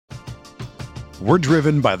We're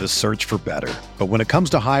driven by the search for better. But when it comes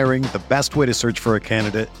to hiring, the best way to search for a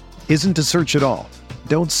candidate isn't to search at all.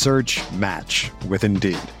 Don't search, match with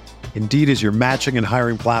Indeed. Indeed is your matching and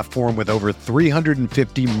hiring platform with over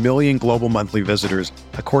 350 million global monthly visitors,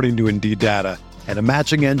 according to Indeed data, and a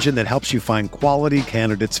matching engine that helps you find quality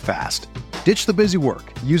candidates fast. Ditch the busy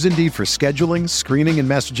work. Use Indeed for scheduling, screening, and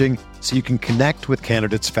messaging so you can connect with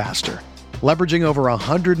candidates faster. Leveraging over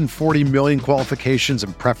 140 million qualifications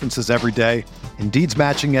and preferences every day, Indeed's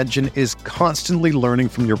matching engine is constantly learning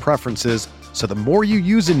from your preferences, so the more you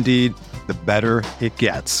use Indeed, the better it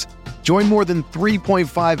gets. Join more than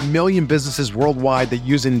 3.5 million businesses worldwide that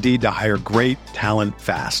use Indeed to hire great talent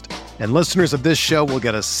fast. And listeners of this show will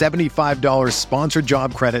get a $75 sponsored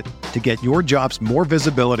job credit to get your jobs more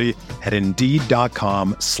visibility at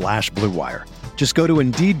Indeed.com/Blue Wire. Just go to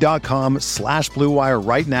Indeed.com/Blue Wire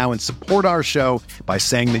right now and support our show by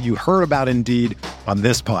saying that you heard about Indeed on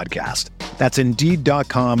this podcast. That's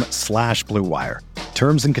Indeed.com/Blue Wire.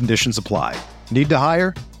 Terms and conditions apply. Need to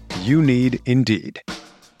hire? You need Indeed.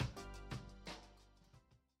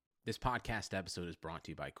 This podcast episode is brought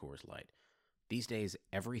to you by Coors Light. These days,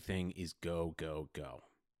 everything is go, go, go.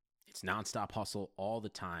 It's nonstop hustle all the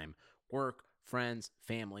time. Work, friends,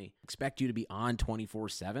 family, expect you to be on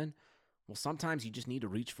 24/7. Well, sometimes you just need to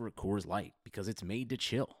reach for a Coors Light because it's made to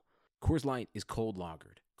chill. Coors Light is cold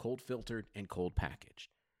lagered, cold filtered, and cold packaged.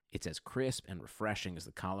 It's as crisp and refreshing as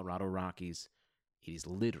the Colorado Rockies. It is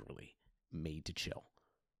literally made to chill.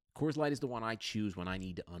 Coors Light is the one I choose when I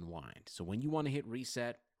need to unwind. So when you want to hit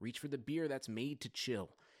reset, reach for the beer that's made to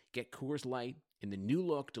chill. Get Coors Light in the new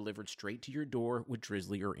look delivered straight to your door with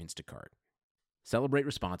Drizzly or Instacart. Celebrate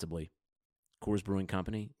responsibly. Coors Brewing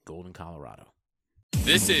Company, Golden, Colorado.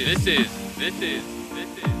 This is Heat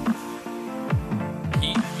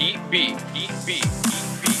Beat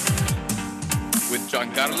with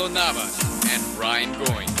Giancarlo Navas and Brian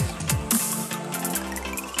Goins.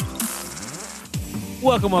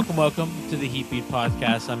 Welcome to the Heat Beat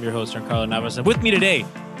podcast. I'm your host, Giancarlo Navas, and with me today,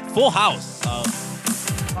 full house,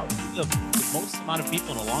 probably the most amount of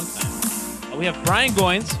people in a long time. We have Brian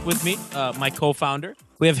Goins with me, my co-founder.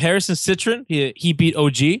 We have Harrison Citron, Heat Beat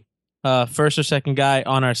OG. First or second guy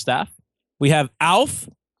on our staff. We have Alf,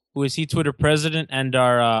 who is Twitter president and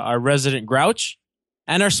our resident grouch,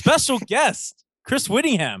 and our special guest, Chris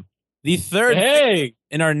Whittingham, the third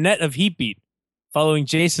in our net of Heat Beat, following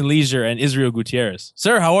Jason Leisure and Israel Gutierrez.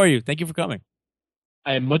 Sir, how are you? Thank you for coming.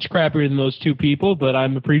 I am much crappier than those two people, but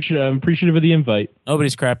I'm appreciative of the invite.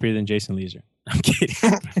 Nobody's crappier than Jason Leisure. I'm kidding.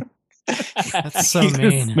 That's so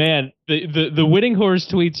mean. Man, the Whittinghorse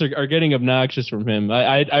tweets are getting obnoxious from him.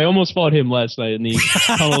 I almost fought him last night in the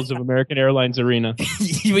tunnels of American Airlines Arena.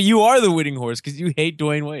 You are the Whittinghorse because you hate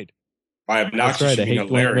Dwayne Wade. By obnoxious, I hate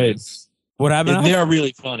hilarious. What happened? They are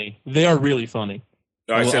really funny.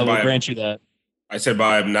 I will grant you that. I said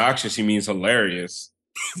by obnoxious, he means hilarious.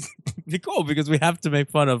 Cool, because we have to make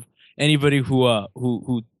fun of anybody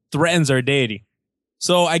who threatens our deity.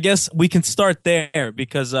 So I guess we can start there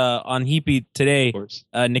because on Heat Beat today,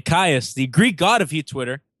 Nikias, the Greek god of Heat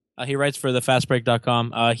Twitter, he writes for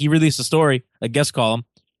thefastbreak.com. He released a story, a guest column,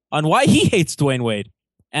 on why he hates Dwayne Wade.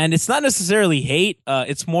 And it's not necessarily hate.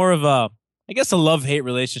 It's more of a love-hate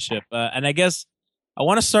relationship. And I guess I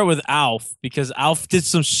want to start with Alf because Alf did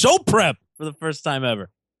some show prep for the first time ever.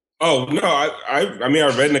 Oh, no, I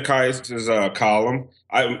read Nikias' column.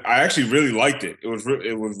 I actually really liked it. It was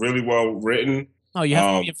really well written. Oh, you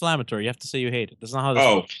have to be inflammatory. You have to say you hate it. That's not how this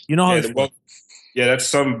works. You know how this works. Yeah, that's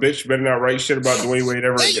some bitch better not write shit about Dwayne Wade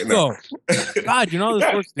ever again. Go. God, you know how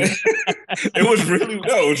this works, dude. It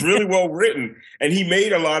was really well written. And he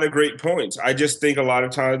made a lot of great points. I just think a lot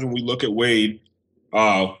of times when we look at Wade,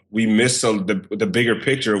 we miss the bigger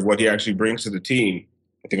picture of what he actually brings to the team.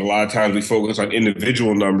 I think a lot of times we focus on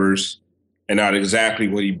individual numbers and not exactly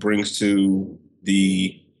what he brings to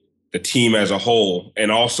the team as a whole, and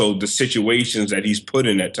also the situations that he's put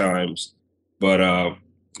in at times. But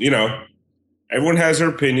everyone has their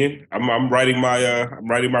opinion. I'm writing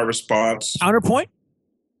my response. Counterpoint?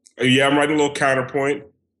 Yeah, I'm writing a little counterpoint.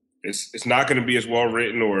 It's not going to be as well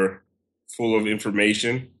written or full of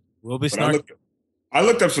information. We'll be I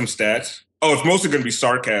looked up some stats. Oh, it's mostly going to be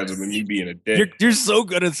sarcasm and me being a dick. You're so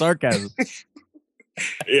good at sarcasm.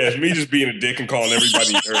 Yeah, it's me just being a dick and calling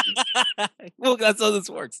everybody nerds. Well, that's how this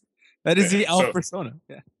works. That is the Alf persona.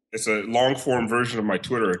 Yeah. It's a long form version of my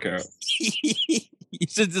Twitter account. You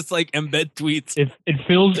should just embed tweets.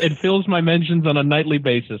 It fills my mentions on a nightly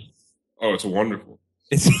basis. Oh, it's wonderful.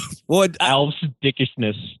 Alf's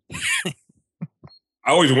dickishness.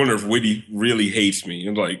 I always wonder if Witty really hates me.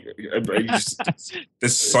 I'm like,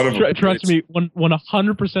 this son of a Trust bitch. me,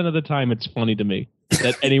 100% of the time, it's funny to me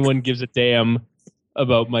that anyone gives a damn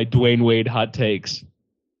about my Dwayne Wade hot takes.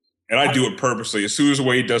 And I do it purposely. As soon as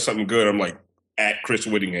Wade does something good, I'm like, at Chris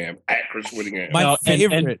Whittingham. My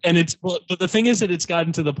favorite. And it's, but the thing is that it's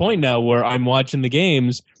gotten to the point now where I'm watching the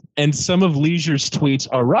games and some of Leisure's tweets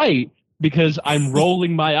are right because I'm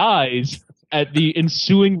rolling my eyes at the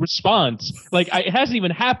ensuing response. Like, it hasn't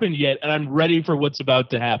even happened yet, and I'm ready for what's about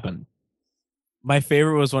to happen. My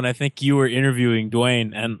favorite was when I think you were interviewing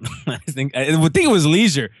Dwayne, and I think it was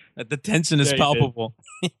Leisure. That the tension is palpable.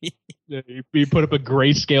 We put up a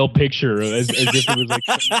grayscale picture as if it was like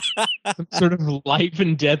some sort of life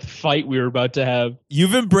and death fight we were about to have.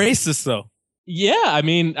 You've embraced this, though. Yeah, I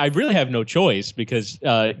mean, I really have no choice because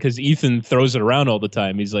Ethan throws it around all the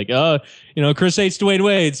time. He's like, Chris hates Dwayne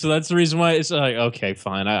Wade, so that's the reason why. It's like, okay,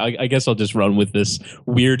 fine. I guess I'll just run with this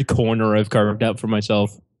weird corner I've carved out for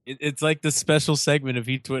myself. It's like the special segment of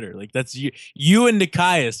Heat Twitter. Like, that's you. You and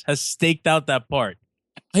Nikias has staked out that part.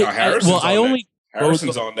 Harrison's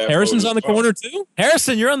on that. Harrison's on the corner too.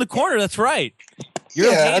 Harrison, you're on the corner. That's right.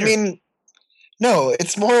 I mean, no,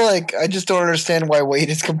 it's more like I just don't understand why Wade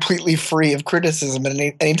is completely free of criticism.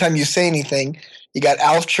 And anytime you say anything, you got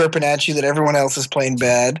Alf chirping at you that everyone else is playing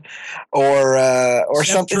bad, or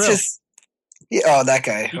something. It's just, that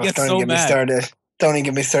guy. Don't even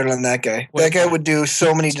get me started on that guy. That guy would do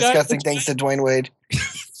so many disgusting things to Dwayne Wade.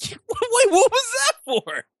 Wait, what was that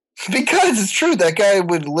for? Because it's true, that guy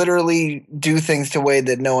would literally do things to Wade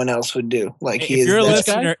that no one else would do. Like if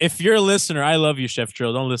you're a listener, I love you, Chef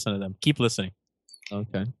Drill. Don't listen to them. Keep listening.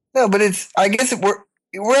 Okay. No, but I guess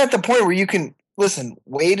we're at the point where you can listen.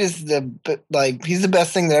 Wade is he's the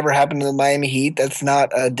best thing that ever happened to the Miami Heat. That's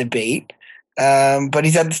not a debate. But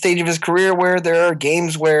he's at the stage of his career where there are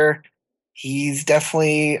games where he's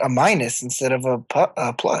definitely a minus instead of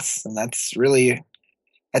a plus, and that's really.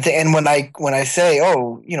 And when I say,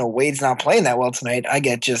 Wade's not playing that well tonight, I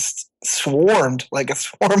get just swarmed, like a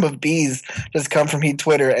swarm of bees just come from Heat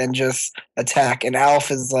Twitter and just attack. And Alf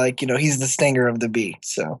is like, he's the stinger of the bee.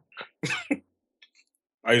 So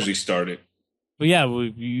I usually start it. But yeah,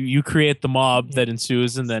 you create the mob that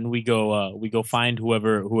ensues, and then we go find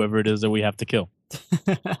whoever it is that we have to kill.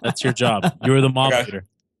 That's your job. You're the mob leader.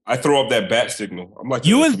 I throw up that bat signal. I'm like,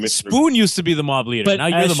 you and Spoon used to be the mob leader. But now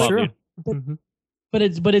you're the mob leader. Mm-hmm. But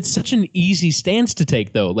it's such an easy stance to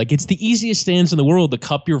take, though. Like, it's the easiest stance in the world to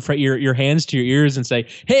cup your hands to your ears and say,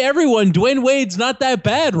 "Hey, everyone, Dwayne Wade's not that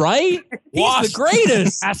bad, right? He's the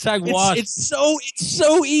greatest." #washed. It's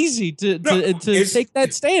so easy to take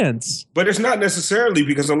that stance. But it's not necessarily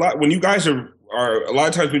because a lot of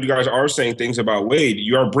times when you guys are saying things about Wade,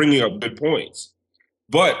 you are bringing up good points.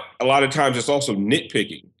 But a lot of times it's also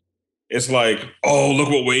nitpicking. It's like, oh, look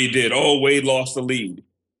what Wade did. Oh, Wade lost the lead.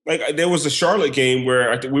 Like, there was a Charlotte game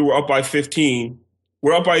where I think we were up by 15.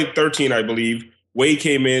 We're up by 13, I believe. Wade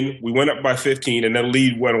came in, we went up by 15, and then the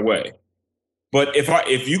lead went away. But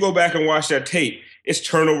if you go back and watch that tape, it's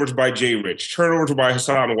turnovers by Jay Rich, turnovers by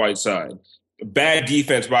Hassan Whiteside, bad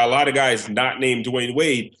defense by a lot of guys not named Dwayne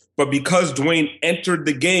Wade. But because Dwayne entered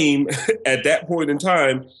the game at that point in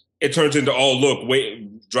time, it turns into, oh, look,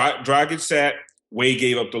 Wade, Dragic sat, Wade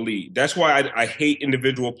gave up the lead. That's why I hate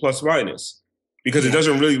individual plus minus. Because it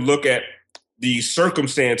doesn't really look at the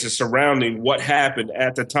circumstances surrounding what happened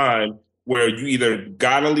at the time where you either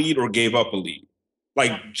got a lead or gave up a lead.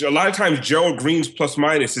 Like, a lot of times, Gerald Green's plus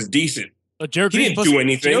minus is decent. He didn't do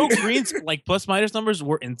anything. Gerald Green's plus minus numbers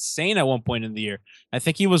were insane at one point in the year. I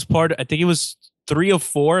think he was 3 or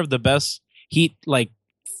 4 of the best Heat,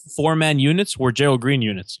 4-man units were Gerald Green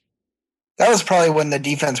units. That was probably when the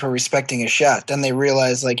defense were respecting his shot. Then they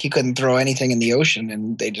realized he couldn't throw anything in the ocean,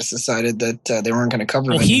 and they just decided that they weren't going to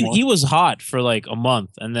cover him anymore. He was hot for a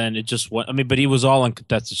month, and then it just went. I mean, but he was all on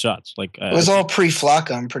contested shots. It was all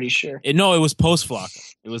pre-Flocka, I'm pretty sure. It was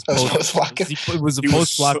post-Flocka. It was post-Flocka. It was a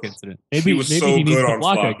post-Flocka incident. Maybe he needs the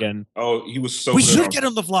Flocka again. Oh, he was so. We good should get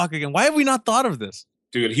him the Flocka again. Why have we not thought of this,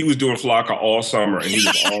 dude? He was doing Flocka all summer, and he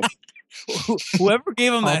was all. Whoever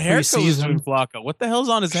gave him that haircut was doing Flocka. What the hell's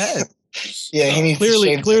on his head? Yeah, he needs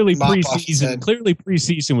clearly preseason. Clearly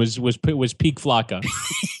preseason was peak Flocka.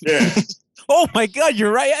 Yeah. Oh my God,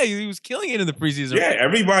 you're right. Yeah, he was killing it in the preseason. Yeah,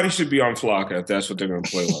 everybody should be on Flocka if that's what they're going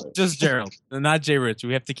to play like. Just Gerald, and not Jay Rich.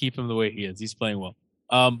 We have to keep him the way he is. He's playing well.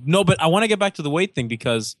 No, but I want to get back to the Wade thing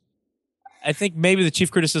because I think maybe the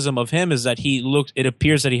chief criticism of him is that it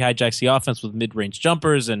appears that he hijacks the offense with mid-range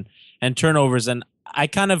jumpers and turnovers, and I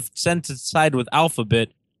kind of tend to side with Alf a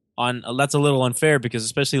bit on that's a little unfair because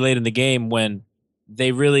especially late in the game when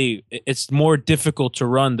it's more difficult to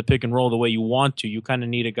run the pick and roll the way you want to. You kind of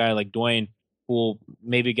need a guy like Dwayne who will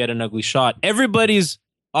maybe get an ugly shot. Everybody's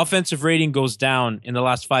offensive rating goes down in the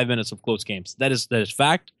last 5 minutes of close games. That is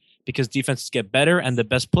fact, because defenses get better and the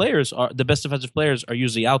best defensive players are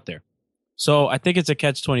usually out there. So I think it's a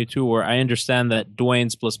catch-22 where I understand that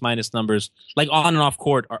Dwayne's plus-minus numbers, like on and off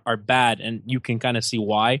court, are bad, and you can kind of see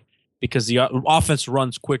why, because the offense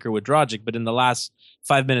runs quicker with Dragic, but in the last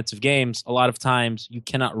 5 minutes of games, a lot of times you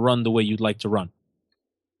cannot run the way you'd like to run.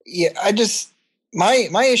 Yeah,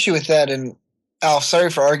 my issue with that, and Al, sorry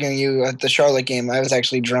for arguing you at the Charlotte game. I was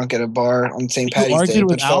actually drunk at a bar on St. Patty's Day. You argued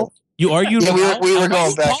with Al? You argued with Al? We were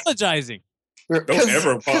going back. Apologizing. Don't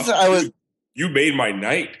ever apologize. You made my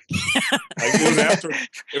night.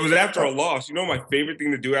 It was after a loss. You know, my favorite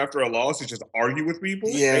thing to do after a loss is just argue with people.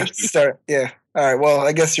 Yeah, Yeah. All right. Well,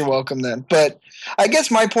 I guess you're welcome then. But I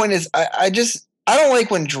guess my point is, I don't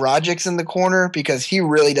like when Dragic's in the corner because he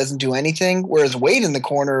really doesn't do anything. Whereas Wade in the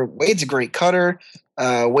corner, Wade's a great cutter.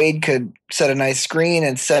 Wade could set a nice screen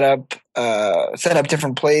and set up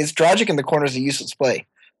different plays. Dragic in the corner is a useless play.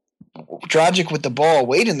 Dragic with the ball,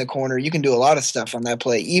 Wade in the corner, you can do a lot of stuff on that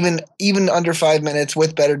play. Even under 5 minutes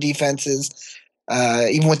with better defenses,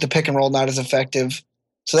 even with the pick and roll not as effective.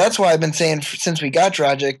 So that's why I've been saying since we got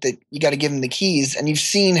Dragic that you got to give him the keys. And you've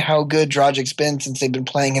seen how good Dragic's been since they've been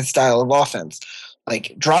playing his style of offense.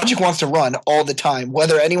 Like Dragic wants to run all the time,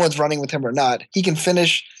 whether anyone's running with him or not. He can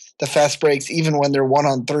finish the fast breaks even when they're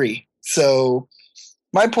 1-on-3. So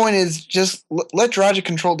my point is just let Dragic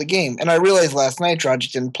control the game. And I realized last night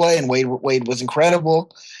Dragic didn't play and Wade was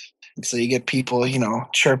incredible. And so you get people,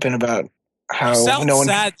 chirping about how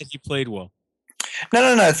sad that he played well.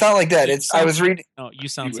 No. It's not like that. I was reading. No, you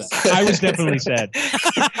sound sad. I was definitely sad.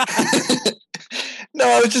 No,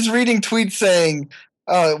 I was just reading tweets saying,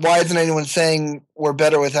 why isn't anyone saying we're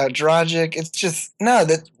better without Dragic? It's just,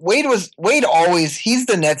 that Wade always, he's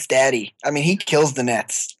the Nets daddy. I mean, he kills the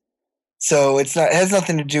Nets. So it has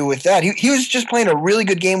nothing to do with that. He was just playing a really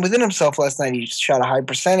good game within himself last night. He shot a high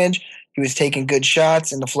percentage. He was taking good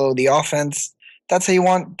shots in the flow of the offense. That's how you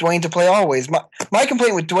want Dwayne to play always. My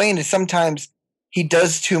complaint with Dwayne is sometimes he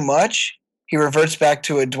does too much. He reverts back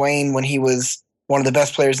to a Dwayne when he was one of the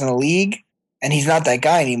best players in the league, and he's not that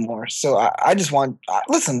guy anymore. So I just want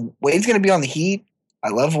listen, Wade's going to be on the Heat. I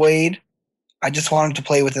love Wade. I just want him to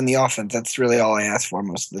play within the offense. That's really all I ask for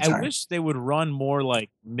most of the time. I wish they would run more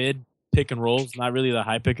like mid pick and rolls, not really the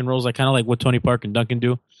high pick and rolls. I kind of like what Tony Park and Duncan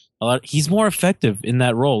do. He's more effective in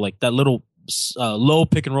that role, like that little low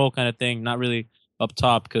pick and roll kind of thing, not really up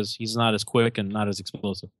top because he's not as quick and not as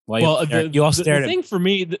explosive. You all stared at thing for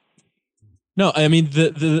me.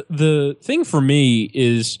 The thing for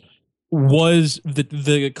me was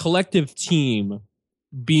the collective team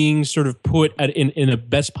being sort of put in a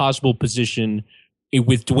best possible position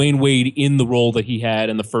with Dwayne Wade in the role that he had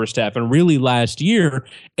in the first half and really last year.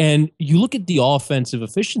 And you look at the offensive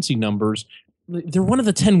efficiency numbers, they're one of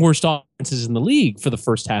the 10 worst offenses in the league for the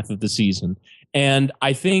first half of the season. And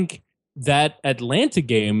I think that Atlanta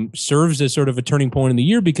game serves as sort of a turning point in the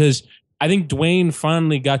year because I think Dwayne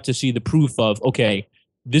finally got to see the proof of, okay,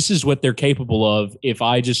 this is what they're capable of if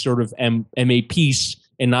I just sort of am a piece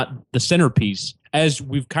and not the centerpiece, as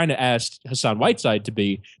we've kind of asked Hassan Whiteside to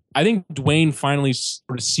be. I think Dwayne finally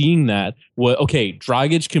sort of seeing that, okay,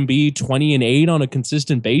 Dragic can be 20 and 8 on a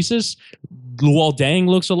consistent basis. Luol Deng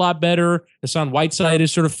looks a lot better. Hassan Whiteside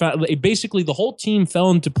is sort of basically the whole team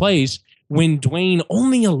fell into place when Dwayne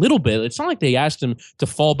only a little bit. It's not like they asked him to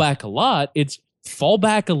fall back a lot. It's fall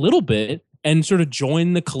back a little bit and sort of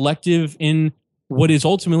join the collective in what is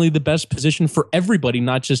ultimately the best position for everybody,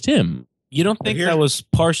 not just him. You don't think that was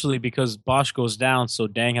partially because Bosch goes down, so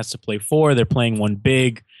Dang has to play 4. They're playing one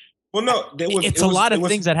big. Well, no, it's a lot of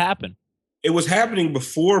things that happen. It was happening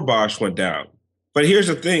before Bosch went down. But here's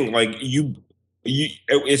the thing: like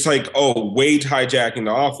it's like, oh, Wade's hijacking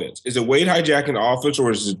the offense. Is it Wade hijacking the offense, or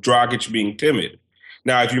is it Dragic being timid?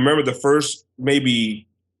 Now, if you remember the first maybe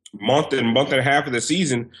month and a half of the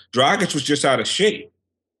season, Dragic was just out of shape.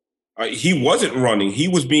 He wasn't running. He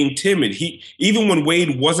was being timid. Even when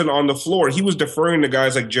Wade wasn't on the floor, he was deferring to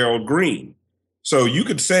guys like Gerald Green. So you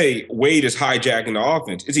could say Wade is hijacking the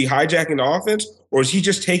offense. Is he hijacking the offense, or is he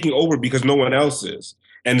just taking over because no one else is?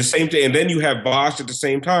 And the same thing. And then you have Bosch at the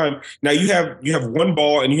same time. Now you have one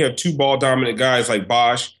ball and you have 2 ball dominant guys like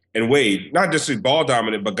Bosch and Wade. Not just ball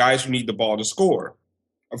dominant, but guys who need the ball to score.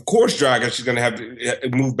 Of course, Dragic is going to have to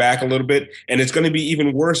move back a little bit, and it's going to be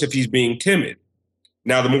even worse if he's being timid.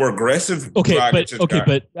 Now, the more aggressive, the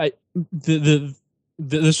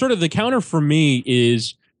sort of the counter for me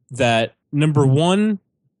is that number one,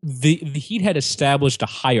 the Heat had established a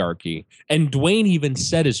hierarchy, and Dwayne even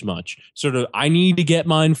said as much. Sort of, I need to get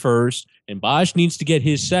mine first, and Bosh needs to get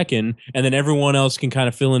his second, and then everyone else can kind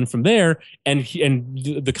of fill in from there. And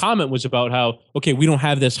the comment was about how, okay, we don't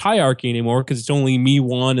have this hierarchy anymore because it's only me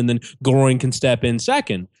one, and then Goran can step in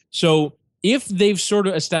second. So if they've sort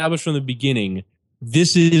of established from the beginning,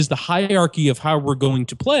 this is the hierarchy of how we're going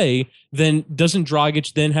to play, then doesn't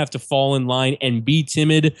Dragic then have to fall in line and be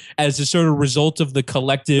timid as a sort of result of the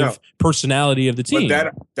collective personality of the team?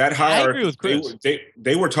 But that hierarchy, I agree with Chris.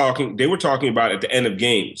 They were talking about at the end of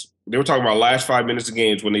games. They were talking about last 5 minutes of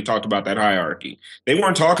games when they talked about that hierarchy. They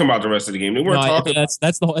weren't talking about the rest of the game. They weren't talking. It's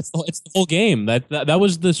the whole game. That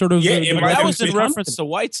was the sort of that was in reference to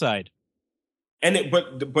Whiteside. And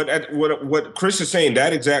what Chris is saying,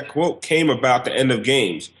 that exact quote came about the end of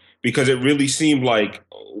games because it really seemed like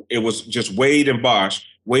it was just Wade and Bosh,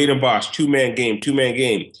 two-man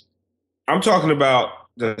game. I'm talking about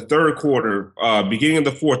the third quarter, beginning of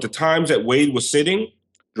the fourth, the times that Wade was sitting,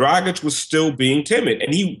 Dragic was still being timid,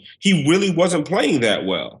 and he really wasn't playing that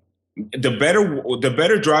well. The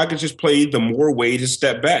better Dragic has played, the more Wade has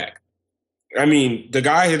stepped back. I mean, the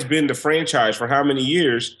guy has been the franchise for how many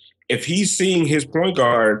years? If he's seeing his point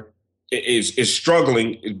guard is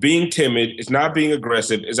struggling, is being timid, is not being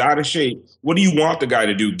aggressive, is out of shape, what do you want the guy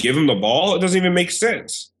to do? Give him the ball? It doesn't even make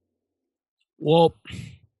sense. Well,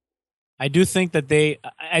 I do think that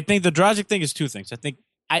I think the Dragic thing is two things. I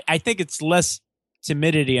think it's less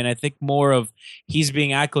timidity, and I think more of he's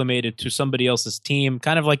being acclimated to somebody else's team,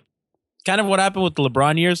 kind of what happened with the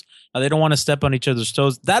LeBron years. They don't want to step on each other's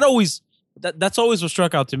toes. That's always what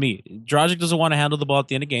struck out to me. Dragic doesn't want to handle the ball at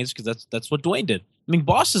the end of games because that's what Dwayne did. I mean,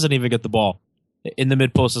 Bosh doesn't even get the ball in the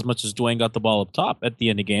mid post as much as Dwayne got the ball up top at the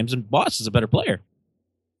end of games, and Bosh is a better player.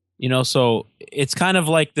 So it's kind of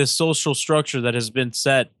like this social structure that has been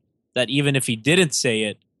set that even if he didn't say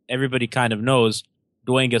it, everybody kind of knows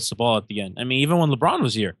Dwayne gets the ball at the end. I mean, even when LeBron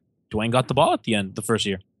was here, Dwayne got the ball at the end the first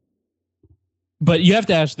year. But you have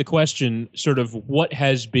to ask the question, sort of, what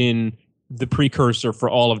has been the precursor for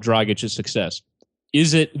all of Dragic's success?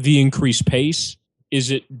 Is it the increased pace? Is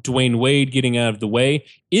it Dwayne Wade getting out of the way?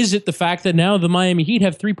 Is it the fact that now the Miami Heat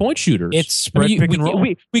have 3-point shooters? It's spread pick and roll.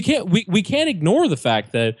 We can't ignore the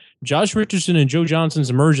fact that Josh Richardson and Joe Johnson's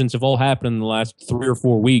emergence have all happened in the last 3 or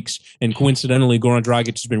 4 weeks, and coincidentally, Goran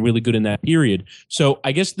Dragic has been really good in that period. So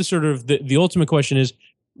I guess the ultimate question is,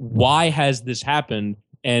 why has this happened?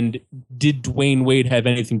 And did Dwayne Wade have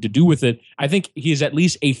anything to do with it? I think he is at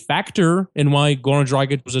least a factor in why Goran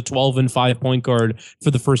Dragic was a 12-5 point guard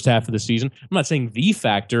for the first half of the season. I'm not saying the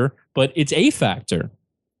factor, but it's a factor.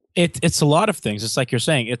 It's a lot of things. It's like you're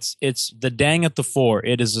saying. It's the dang at the four.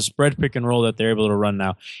 It is the spread pick and roll that they're able to run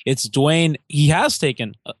now. It's Dwayne. He has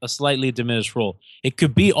taken a slightly diminished role. It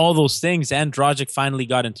could be all those things, and Dragic finally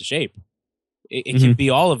got into shape. It can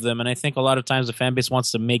be all of them, and I think a lot of times the fan base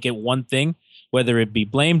wants to make it one thing, whether it be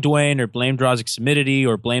blame Dwayne or blame Dragic's timidity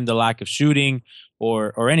or blame the lack of shooting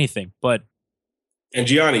or anything. And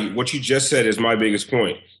Gianni, what you just said is my biggest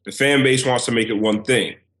point. The fan base wants to make it one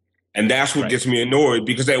thing. And that's what gets me annoyed,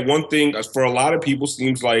 because that one thing for a lot of people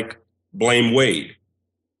seems like blame Wade.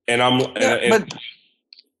 And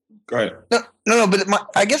go ahead. No, but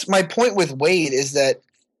I guess my point with Wade is that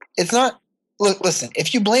it's not. Look, listen,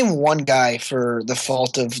 if you blame one guy for the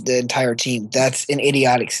fault of the entire team, that's an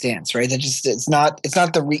idiotic stance, right? It's not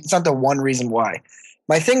the one reason why.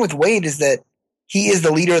 My thing with Wade is that he is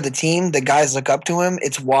the leader of the team. The guys look up to him.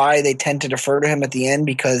 It's why they tend to defer to him at the end,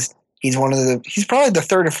 because he's probably the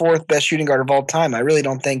third or fourth best shooting guard of all time. I really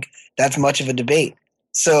don't think that's much of a debate.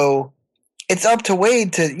 So it's up to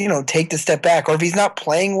Wade to, take the step back, or if he's not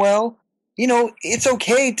playing well, it's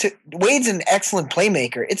okay Wade's an excellent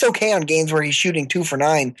playmaker. It's okay on games where he's shooting 2 for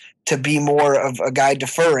 9 to be more of a guy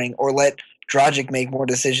deferring or let Dragic make more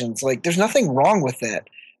decisions. Like, there's nothing wrong with that.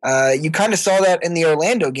 You kind of saw that in the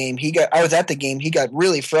Orlando game. I was at the game. He got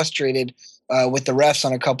really frustrated with the refs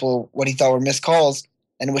on a couple what he thought were missed calls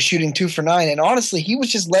and was shooting 2 for 9. And honestly, he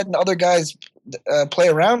was just letting other guys play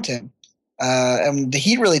around him. And the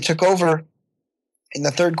Heat really took over in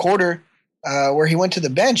the third quarter, where he went to the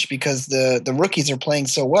bench because the rookies are playing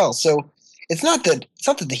so well. So it's not that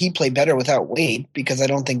the Heat play better without Wade, because I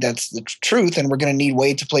don't think that's the truth, and we're going to need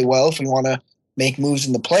Wade to play well if we want to make moves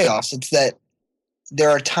in the playoffs. It's that there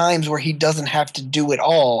are times where he doesn't have to do it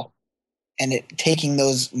all, and taking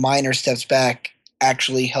those minor steps back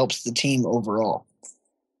actually helps the team overall.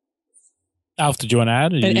 Alf, did you want to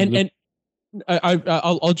add?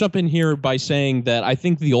 I'll jump in here by saying that I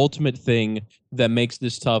think the ultimate thing that makes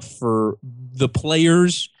this tough for the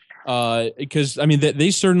players, because I mean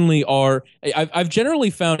they certainly are. I've generally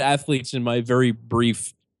found athletes in my very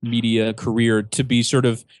brief media career to be sort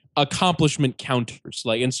of accomplishment counters.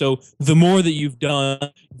 And so the more that you've done,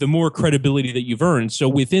 the more credibility that you've earned. So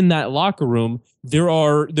within that locker room,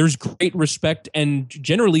 there's great respect and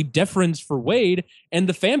generally deference for Wade, and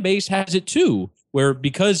the fan base has it too, where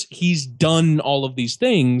because he's done all of these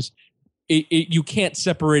things, you can't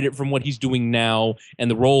separate it from what he's doing now and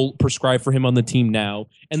the role prescribed for him on the team now.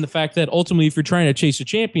 And the fact that ultimately, if you're trying to chase a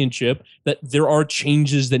championship, that there are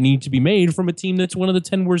changes that need to be made from a team that's one of the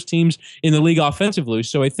 10 worst teams in the league offensively.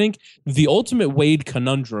 So I think the ultimate Wade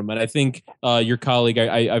conundrum, and I think your colleague,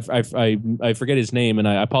 I forget his name, and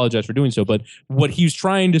I apologize for doing so, but what he's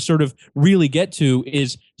trying to sort of really get to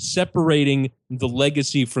is separating the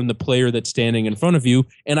legacy from the player that's standing in front of you.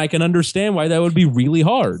 And I can understand why that would be really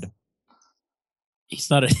hard. He's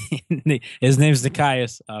not his name's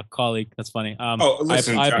Nikias, colleague. That's funny.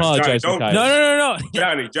 Listen, I apologize. Johnny, no.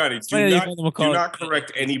 Johnny, do not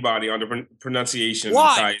correct anybody on the pronunciation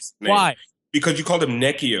Why? of Nikias' name. Why? Because you called him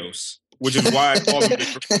Nekios, which is why I called him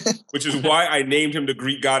which is why I named him the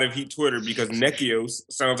Greek god of Heat Twitter, because Nekios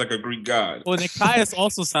sounds like a Greek god. Well, Nikias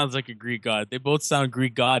also sounds like a Greek god. They both sound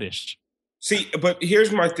Greek godish. See, but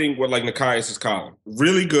here's my thing with Nikias' column.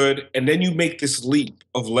 Really good, and then you make this leap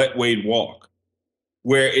of let Wade walk,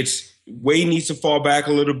 where it's Wade needs to fall back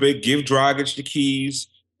a little bit, give Dragic the keys,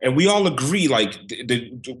 and we all agree.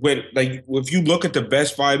 If you look at the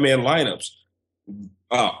best 5-man lineups,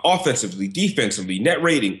 offensively, defensively, net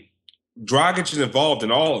rating, Dragic is involved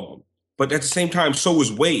in all of them. But at the same time, so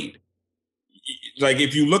is Wade.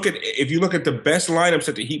 If you look at the best lineups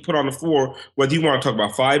that the Heat put on the floor, whether you want to talk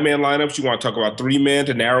about 5-man lineups, you want to talk about 3-man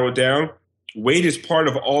to narrow it down, Wade is part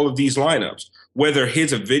of all of these lineups. Whether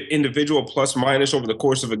his individual plus minus over the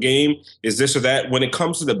course of a game is this or that, when it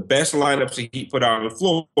comes to the best lineups that he put out on the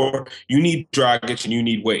floor, you need Dragic and you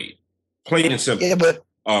need Wade. Plain and simple. Yeah, but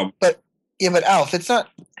Alf, it's not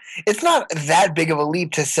that big of a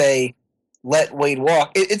leap to say let Wade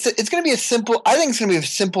walk. It's going to be I think it's going to be a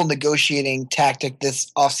simple negotiating tactic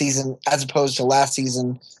this offseason as opposed to last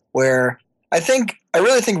season, where I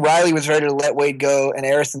really think Riley was ready to let Wade go, and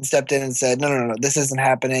Arison stepped in and said, no, this isn't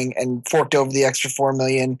happening, and forked over the extra $4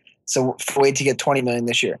 million so for Wade to get $20 million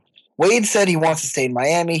this year. Wade said he wants to stay in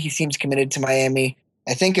Miami. He seems committed to Miami.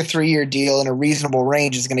 I think a 3-year deal in a reasonable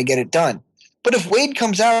range is going to get it done. But if Wade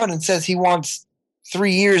comes out and says he wants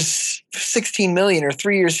 3 years, $16 million, or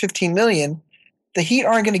 3 years, $15 million, the Heat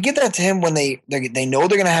aren't going to give that to him when they know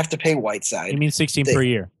they're going to have to pay Whiteside. You mean 16 per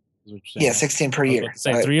year? Yeah, 16 per year.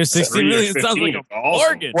 3 years, 16 million sounds like a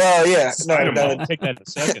bargain. Well, yeah, I'll take that in a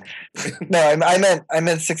second. No, I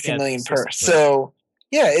meant 16 million per. So,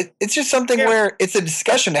 yeah, it's just something where it's a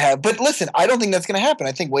discussion to have. But listen, I don't think that's going to happen.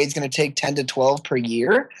 I think Wade's going to take 10 to 12 per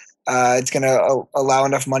year. It's going to allow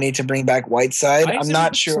enough money to bring back Whiteside. I'm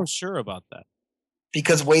not so sure about that.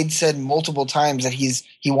 Because Wade said multiple times that he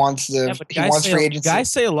wants free agency. Guys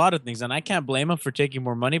say a lot of things, and I can't blame him for taking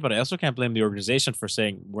more money, but I also can't blame the organization for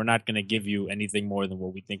saying we're not going to give you anything more than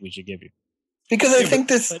what we think we should give you. Because I think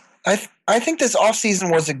this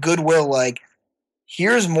offseason was a goodwill.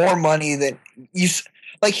 Here's more money that you.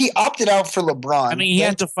 He opted out for LeBron. I mean, he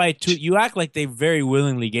had to fight too. You act like they very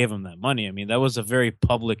willingly gave him that money. I mean, that was a very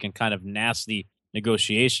public and kind of nasty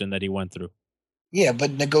negotiation that he went through. Yeah,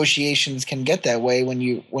 but negotiations can get that way when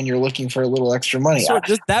you're looking for a little extra money. So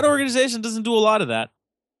that organization doesn't do a lot of that,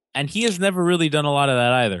 and he has never really done a lot of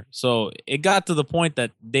that either. So it got to the point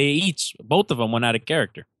that both of them went out of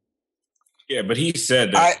character. Yeah, but he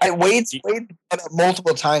said that Wade said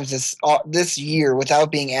multiple times this year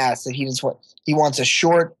without being asked that he wants he wants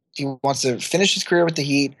to finish his career with the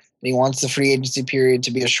Heat, and he wants the free agency period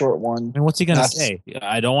to be a short one. And what's he gonna say?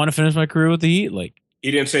 I don't want to finish my career with the Heat.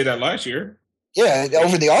 He didn't say that last year. Yeah,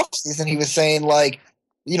 over the offseason, he was saying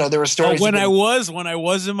there were stories. When I was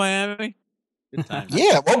in Miami. Good time.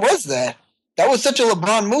 Yeah, what was that? That was such a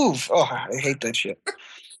LeBron move. Oh, I hate that shit.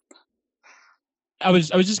 I was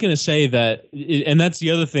just going to say that, and that's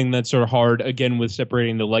the other thing that's sort of hard, again, with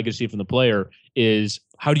separating the legacy from the player, is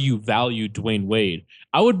how do you value Dwayne Wade?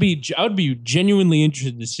 I would be genuinely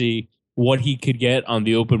interested to see what he could get on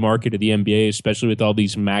the open market of the NBA, especially with all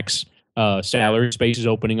these max salary spaces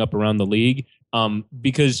opening up around the league.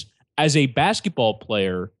 Because as a basketball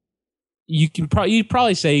player, you'd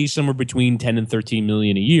probably say somewhere between 10 and 13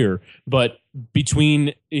 million a year, but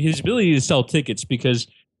between his ability to sell tickets, because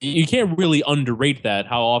you can't really underrate that,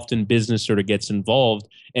 how often business sort of gets involved.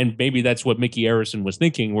 And maybe that's what Mickey Arison was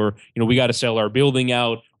thinking, where, we got to sell our building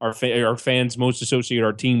out. Our fans most associate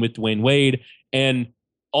our team with Dwayne Wade. And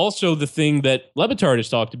also the thing that Le Batard has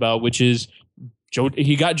talked about, which is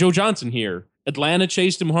he got Joe Johnson here. Atlanta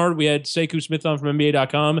chased him hard. We had Sekou Smith on from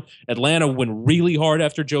NBA.com. Atlanta went really hard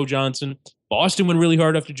after Joe Johnson. Boston went really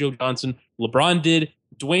hard after Joe Johnson. LeBron did.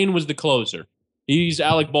 Dwayne was the closer. He's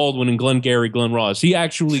Alec Baldwin and Glenn Ross. He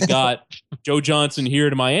actually got Joe Johnson here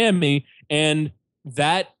to Miami, and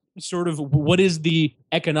that sort of what is the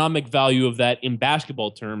economic value of that in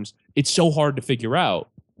basketball terms? It's so hard to figure out.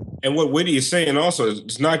 And what Witty is saying also is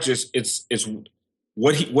it's not just it's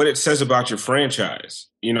what it says about your franchise.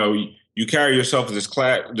 You know, you carry yourself as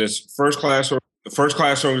this first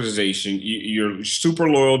class organization. You're super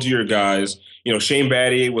loyal to your guys. You know, Shane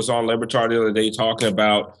Battier was on Lebertar the other day talking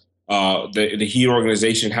about the Heat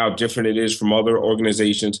organization, how different it is from other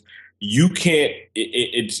organizations. You can't.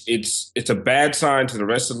 It's a bad sign to the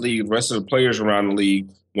rest of the league, the rest of the players around the league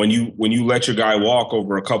when you let your guy walk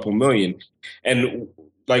over a couple million. And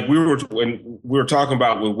like when we were talking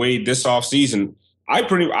about with Wade this offseason,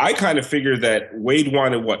 I kind of figured that Wade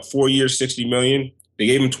wanted 4 years, $60 million. They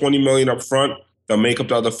gave him $20 million up front. They'll make up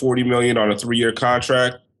the other $40 million on a 3-year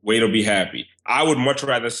contract. Wade will be happy. I would much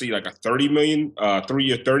rather see like a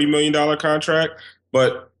 3-year, $30 million contract,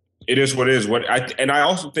 but it is what it is. And I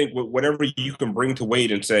also think whatever you can bring to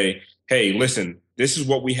Wade and say, hey, listen, this is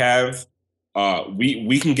what we have.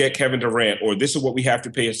 We can get Kevin Durant, or this is what we have to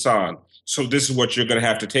pay Hassan. So this is what you're going to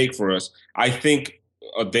have to take for us. I think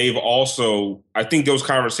I think those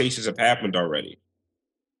conversations have happened already.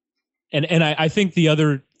 And I think the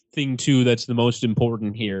other thing too that's the most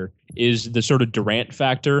important here is the sort of Durant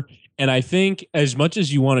factor. And I think as much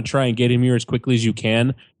as you want to try and get him here as quickly as you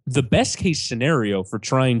can, the best case scenario for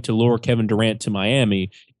trying to lure Kevin Durant to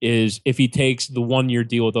Miami is if he takes the 1-year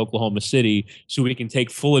deal with Oklahoma City so we can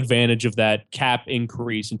take full advantage of that cap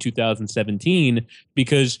increase in 2017,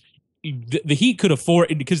 because the Heat could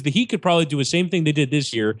afford, because the Heat could probably do the same thing they did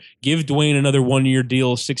this year, give Dwayne another 1-year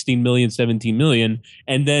deal, $16 million, $17 million,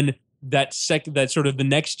 and then that sort of the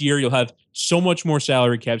next year you'll have so much more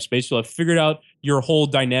salary cap space. You'll have figured out your whole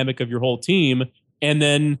dynamic of your whole team, and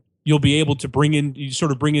then you'll be able to bring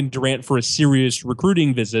in Durant for a serious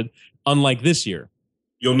recruiting visit, unlike this year.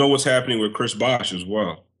 You'll know what's happening with Chris Bosh as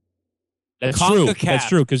well. That's true. That's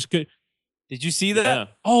true. Because did you see that? Yeah.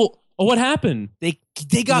 Oh, what happened? They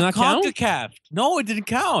got CONCACAF. No, it didn't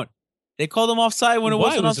count. They called him offside when it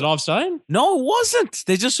wasn't. Was it offside? No, it wasn't.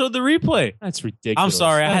 They just showed the replay. That's ridiculous. I'm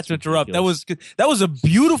sorry, I had to interrupt. That was a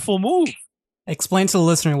beautiful move. Explain to the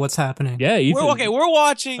listener what's happening. Yeah, Ethan. We're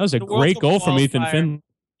watching. That was a great goal from Ethan Finn.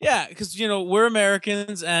 Yeah, because we're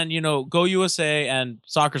Americans, and go USA, and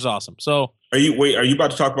soccer's awesome. So are you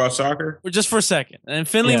about to talk about soccer? Just for a second, and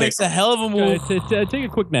Finley makes a hell of a move. Take a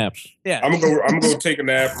quick nap. Yeah, I'm gonna go take a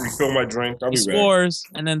nap, refill my drink. I'll be back. Scores,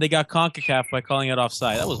 and then they got CONCACAF by calling it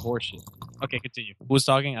offside. That was horseshit. Okay, continue. Who was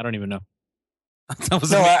talking? I don't even know.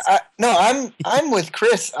 I'm with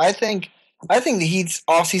Chris. I think the Heat's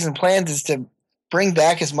offseason plans is to bring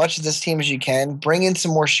back as much of this team as you can, bring in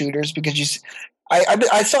some more shooters, because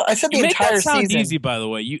I said the entire that sound season. Easy, by the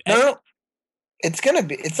way. No, it's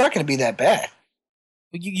not gonna be that bad.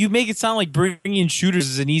 You make it sound like bringing in shooters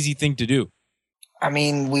is an easy thing to do. I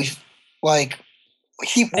mean, they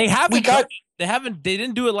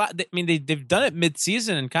didn't do it a lot. They've done it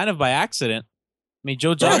mid-season and kind of by accident. I mean,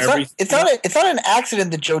 Joe Johnson. It's not an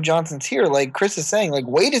accident that Joe Johnson's here. Like Chris is saying, like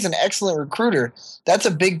Wade is an excellent recruiter. That's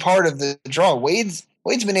a big part of the draw. Wade's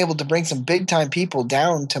been able to bring some big time people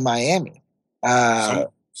down to Miami.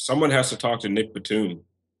 Someone has to talk to Nick Batum.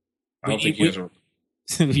 I don't think he has a.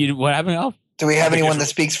 What happened? Do we have anyone that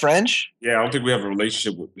speaks French? Yeah, I don't think we have a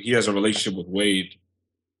relationship. He has a relationship with Wade.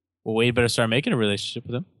 Well, Wade better start making a relationship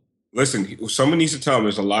with him. Listen, someone needs to tell him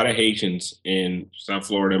there's a lot of Haitians in South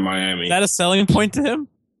Florida and Miami. Is that a selling point to him?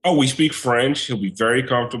 Oh, we speak French. He'll be very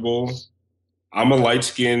comfortable. I'm a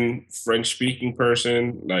light-skinned French-speaking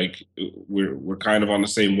person. Like we're kind of on the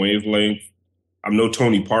same wavelength. I'm no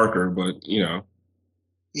Tony Parker, but Yeah,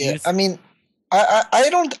 I mean,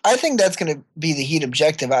 I think that's going to be the Heat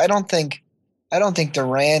objective. I don't think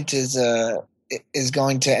Durant is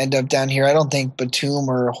going to end up down here. I don't think Batum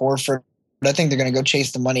or Horford. I think they're going to go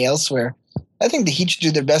chase the money elsewhere. I think the Heat should do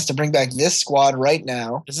their best to bring back this squad right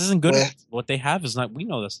now. This isn't good enough. What they have is not. We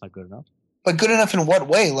know that's not good enough. But good enough in what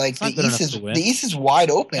way? Like the East is wide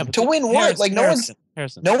open. Yeah, to win what? Like no one's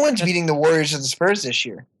beating the Warriors or the Spurs this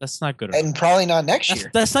year. That's not good enough. And probably not next year.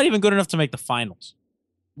 That's not even good enough to make the finals.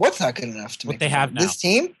 What's not good enough to make they have now? This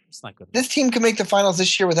team? It's not good enough. This team can make the finals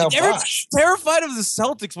this year without Bosh. Terrified of the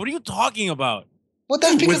Celtics. What are you talking about? Well,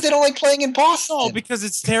 that's because they don't like playing in Boston. No, because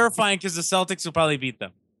it's terrifying because the Celtics will probably beat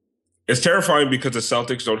them. It's terrifying because the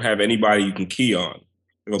Celtics don't have anybody you can key on.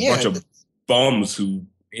 They have a bunch of bums who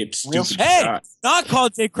hit Real stupid Hey, shots. not call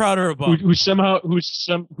Jay Crowder a bum. who somehow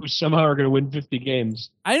are going to win 50 games.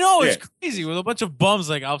 I know, it's Yeah. crazy with a bunch of bums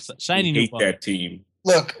like outside. Shiny I new hate bum. that team.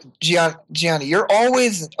 Look, Gianni, you're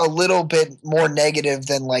always a little bit more negative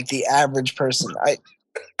than like the average person.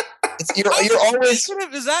 You're always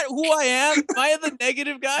Is that who I am? Am I the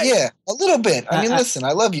negative guy? yeah, a little bit. I mean, I- listen,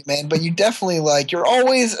 I love you, man, but you definitely like you're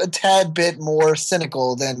always a tad bit more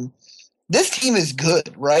cynical than this team is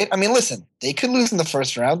good, right? I mean, listen, they could lose in the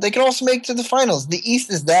first round. They could also make it to the finals. The East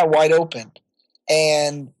is that wide open,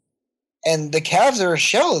 and the Cavs are a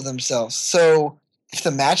shell of themselves. So if the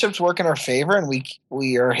matchups work in our favor and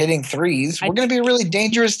we are hitting threes, we're going to be a really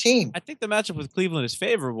dangerous team. I think the matchup with Cleveland is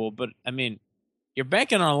favorable, but I mean, you're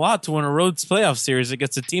banking on a lot to win a road playoff series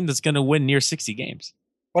against a team that's going to win near 60 games.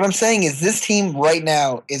 What I'm saying is this team right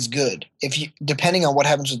now is good. If you, depending on what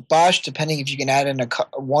happens with Bosch, depending if you can add in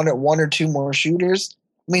one or two more shooters.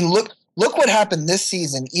 I mean, look what happened this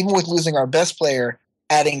season. Even with losing our best player,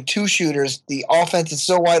 adding 2 shooters, the offense is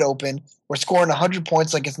so wide open. We're scoring 100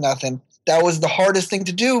 points like it's nothing. That was the hardest thing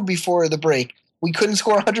to do before the break. We couldn't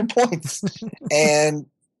score 100 points, and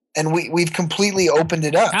we've completely opened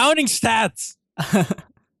it up. Counting stats.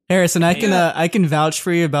 Harrison, I can vouch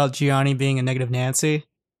for you about Gianni being a negative Nancy,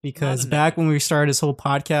 because back when we started this whole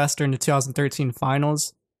podcast during the 2013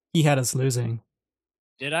 finals, he had us losing.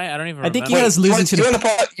 Did I? I don't even I think remember. he had us losing to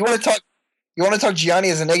You want to talk Gianni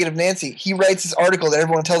as a negative Nancy? He writes this article that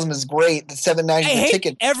everyone tells him is great. The $7.90 I hate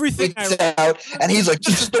ticket. everything I Tweets out, and he's like,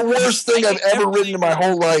 "This is the worst thing I've ever written in my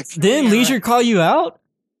whole life." Didn't Leisure call you out?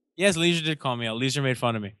 Yes, Leisure did call me out. Leisure made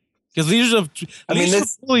fun of me. Because Leisure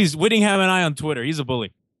this- bullies Whittingham and I on Twitter. He's a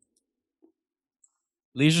bully.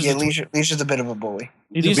 Leisure's a bit of a bully.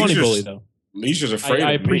 He's a funny bully, though. Leisure's afraid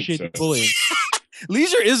I of appreciate me. the bullying.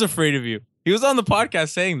 Leisure is afraid of you. He was on the podcast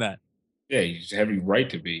saying that. Yeah, you have every right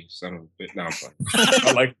to be. Son of a bitch. No, I'm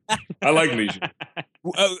fine. I like Leisure.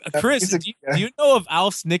 Chris, He's a- do you know of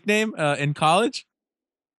Alf's nickname in college?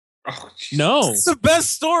 Oh, Jesus. No. It's the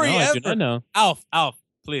best story No, I ever. do not know. Alf,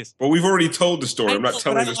 please. But we've already told the story. I'm I not know,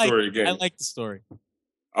 telling but the I like- story again. I like the story.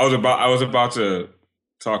 I was about to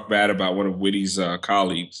talk bad about one of Witty's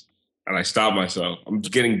colleagues, and I stopped myself. I'm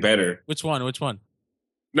getting better. Which one?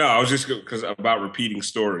 No, I was just because about repeating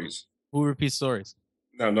stories. Who repeats stories?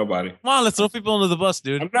 No, nobody. Come on, let's throw people under the bus,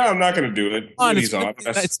 dude. I'm not going to do it. Come on, Witty's it's on.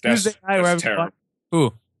 it's Tuesday night. We're having terrible. fun.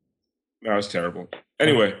 Who? No, it's terrible.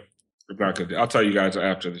 Anyway, we're not good. I'll tell you guys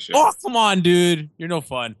after the show. Oh, come on, dude. You're no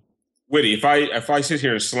fun. Witty, if I sit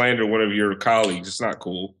here and slander one of your colleagues, it's not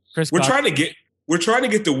cool. Chris, We're trying to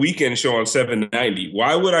get the weekend show on 790.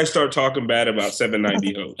 Why would I start talking bad about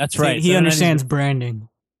 790 hosts? That's right. He understands branding.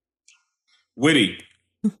 Witty,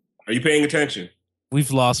 are you paying attention?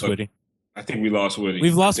 We've lost Look, Witty. I think we lost Witty.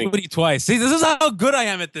 We've lost I think- Witty twice. See, this is how good I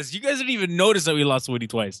am at this. You guys didn't even notice that we lost Witty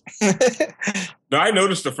twice. No, I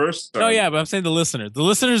noticed the first time. Oh yeah, but I'm saying the listeners. The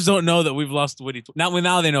listeners don't know that we've lost Witty. Now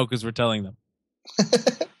they know because we're telling them.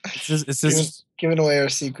 It's just Giving away our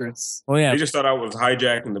secrets. oh yeah. They just thought I was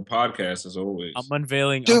hijacking the podcast as always. I'm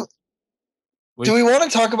unveiling. Do we want to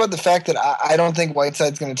talk about the fact that I don't think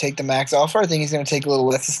Whiteside's going to take the max offer? I think he's going to take a little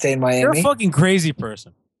less to stay in Miami. You're a fucking crazy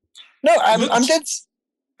person. No, I'm dead.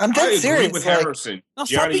 I'm I dead agree serious. with Like, Harrison. No,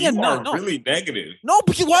 stop Gianni, being a you nut. are No. really negative. No,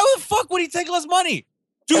 because why the fuck would he take less money?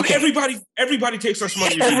 Dude, Okay. everybody takes less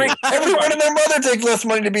money. to be here. everyone and their mother takes less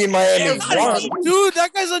money to be in Miami. Everybody. Dude,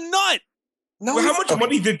 that guy's a nut. No, Well, he's how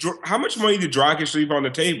much money did Dragic leave on the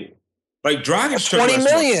table? Like Dragic took 20 less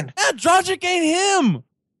money. million. Yeah, Dragic ain't him.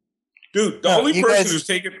 Dude, the No, only you person guys-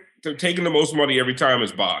 who's taking the most money every time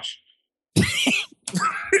is Bosch.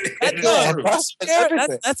 Yeah, Bosch has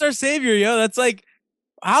everything. That's our savior, yo. That's like,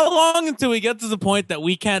 how long until we get to the point that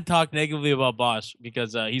we can't talk negatively about Bosch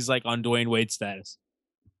because he's like on Dwayne Wade status?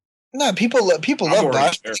 No, people love I'm already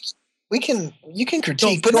Bosch. there. You can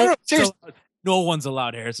critique, but no, seriously. No one's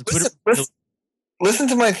allowed, Harrison. Listen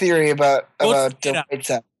to my theory about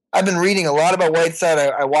Whiteside. I've been reading a lot about Whiteside.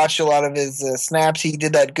 I watched a lot of his snaps. He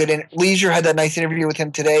did that good. Leisure had that nice interview with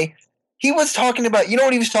him today. He was talking about, you know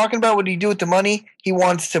what he was talking about? What did he do with the money? He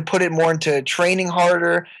wants to put it more into training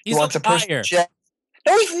harder. He's he wants a to push liar. the jet.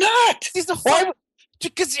 No, he's not. He's a Why,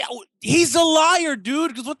 because he's a liar, dude.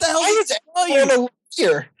 Because what the hell? why Did is he tell you? everyone a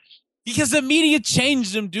liar? Because the media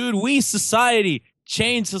changed him, dude. We, society,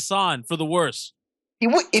 changed Hassan for the worse. He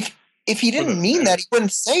would if he didn't mean that, he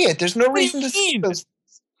wouldn't say it. There's no What do you reason to say mean? those.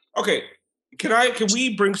 Okay, can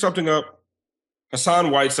we bring something up?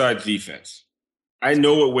 Hassan Whiteside's defense. I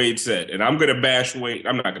know what Wade said, and I'm going to bash Wade.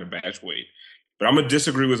 I'm not going to bash Wade, but I'm going to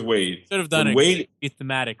disagree with Wade. Should have done When it. Wade, Be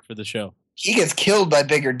thematic for the show. He gets killed by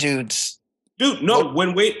bigger dudes. dude, no,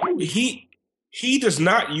 when Wade he does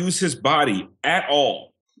not use his body at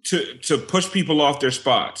all. to push people off their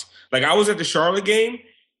spots. Like I was at the Charlotte game,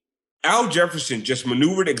 Al Jefferson just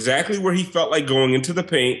maneuvered exactly where he felt like going into the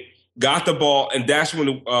paint, got the ball, and that's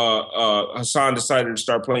when Hassan decided to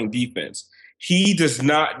start playing defense. He does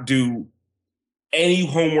not do any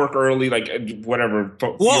homework early, like whatever.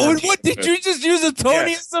 What did you just use a Tonyism?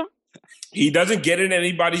 Yes. He doesn't get in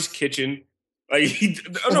anybody's kitchen. Like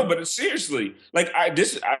no, but seriously, like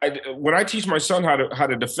when I teach my son how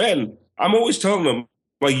to defend, I'm always telling him,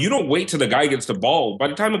 like, you don't wait till the guy gets the ball. By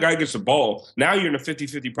the time the guy gets the ball, now you're in a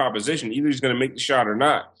 50-50 proposition. Either he's going to make the shot or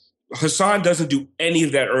not. Hassan doesn't do any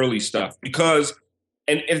of that early stuff because,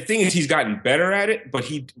 and the thing is, he's gotten better at it, but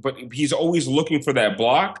he's always looking for that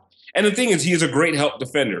block. And the thing is, he is a great help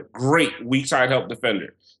defender, great weak side help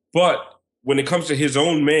defender. But when it comes to his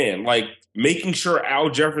own man, like making sure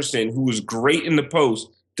Al Jefferson, who is great in the post,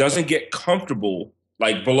 doesn't get comfortable,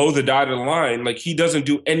 like below the dotted line, like he doesn't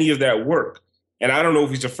do any of that work. And I don't know if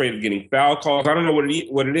he's afraid of getting foul calls. I don't know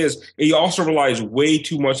what it is. He also relies way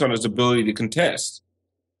too much on his ability to contest.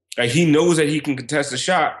 Like he knows that he can contest a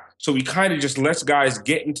shot, so he kind of just lets guys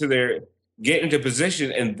get into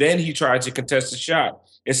position, and then he tries to contest the shot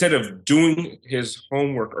instead of doing his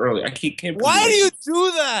homework early. Can't. Why do you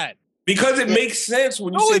do that? Because it makes sense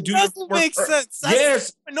when you say do your homework. Make sense.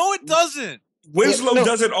 Yes. No, it doesn't. Winslow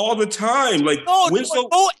does it all the time. Like Winslow.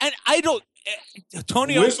 No, and I don't.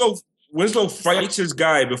 Tony. Winslow fights his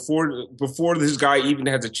guy before this guy even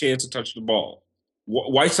has a chance to touch the ball.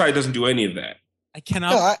 Whiteside doesn't do any of that. I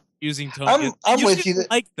cannot using Tony. I'm with you.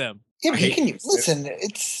 Like them. Yeah, but he can listen.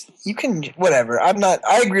 You can whatever. I'm not.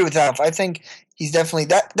 I agree with Alf. I think he's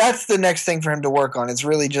definitely that's the next thing for him to work on. It's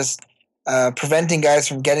really just preventing guys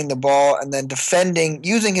from getting the ball and then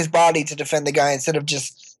using his body to defend the guy instead of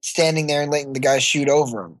just standing there and letting the guy shoot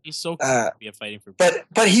over him. He's so cool to be fighting for.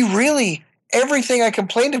 But he really. Everything I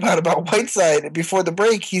complained about Whiteside before the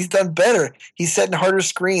break, he's done better. He's setting harder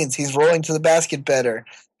screens. He's rolling to the basket better.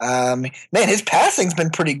 Man, his passing's been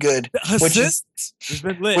pretty good, which is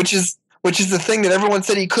the thing that everyone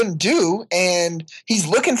said he couldn't do. And he's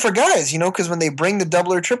looking for guys, because when they bring the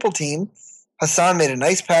double or triple team, Hassan made a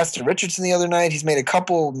nice pass to Richardson the other night. He's made a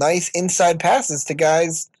couple nice inside passes to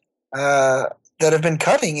guys that have been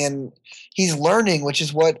cutting, and he's learning, which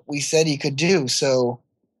is what we said he could do. So.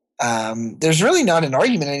 There's really not an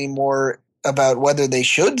argument anymore about whether they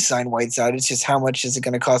should sign Whiteside. It's just how much is it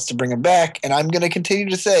going to cost to bring him back. And I'm going to continue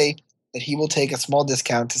to say that he will take a small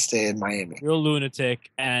discount to stay in Miami. Real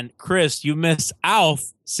lunatic. And Chris, you missed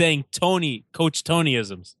Alf saying Coach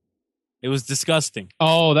Tonyisms. It was disgusting.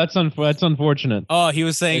 Oh, that's unfortunate. Oh, he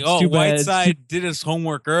was saying, Whiteside did his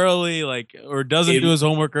homework early, or doesn't do his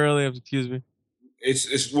homework early. Excuse me.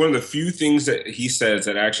 It's one of the few things that he says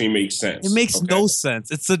that actually makes sense. It makes no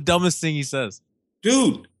sense. It's the dumbest thing he says.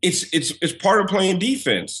 Dude, it's part of playing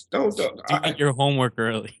defense. Don't get your homework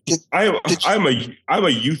early. I'm a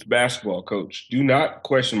youth basketball coach. Do not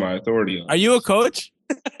question my authority on. Are you a coach?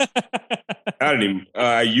 I don't even.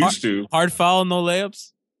 I used to. Hard foul, no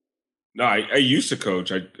layups. No, I used to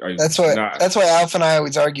coach. That's why Alf and I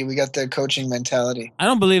always argue. We got the coaching mentality. I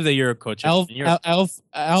don't believe that you're a coach. Alf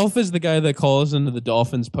is the guy that calls into the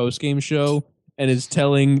Dolphins postgame show and is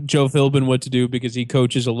telling Joe Philbin what to do because he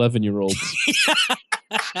coaches 11-year-olds.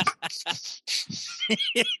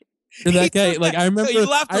 You're that guy. Like I remember.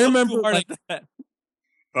 Like that.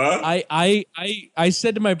 Huh? I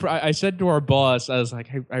said to our boss, I was like,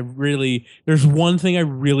 I really, there's one thing I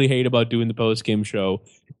really hate about doing the post game show.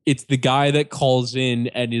 It's the guy that calls in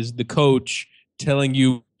and is the coach telling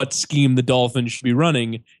you what scheme the Dolphins should be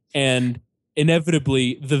running, and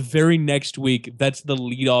inevitably the very next week, that's the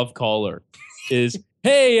leadoff caller. Is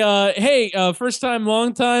Hey, first time,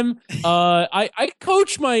 long time. I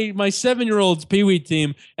coach my 7-year-old's peewee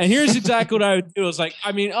team, and here's exactly what I would do. It's like,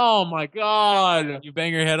 oh my god, you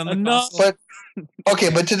bang your head on the console. But okay,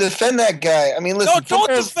 but to defend that guy, listen. Don't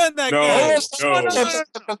defend that guy.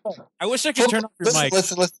 No. I wish I could turn off your mic.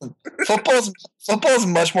 Listen. Football's a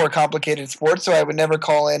much more complicated sport, so I would never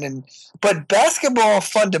call in. But basketball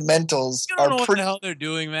fundamentals You don't know are what pretty. the hell they're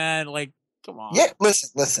doing, man. Like, come on. Yeah,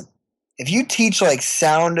 listen. If you teach like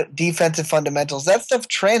sound defensive fundamentals, that stuff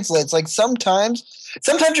translates. Like sometimes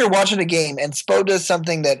you're watching a game and Spo does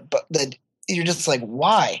something that you're just like,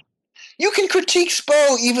 why? You can critique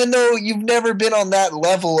Spo even though you've never been on that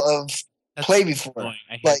level of play before.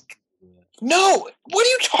 Like, no, what are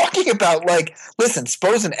you talking about? Like, listen,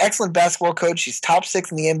 Spo's an excellent basketball coach. He's top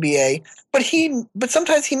 6 in the NBA, but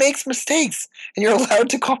sometimes he makes mistakes, and you're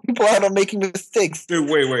allowed to call people out on making mistakes. Dude,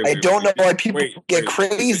 wait. I don't know why people get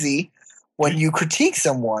crazy when you critique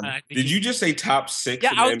someone. Did you just say top 6? Yeah,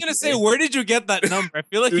 I was going to say, where did you get that number? I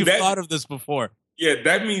feel like Dude, you've thought of this before. Yeah,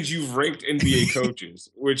 that means you've ranked NBA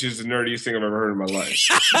coaches, which is the nerdiest thing I've ever heard in my life.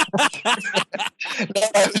 No,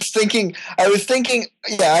 I was thinking,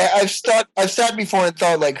 yeah, I've sat before and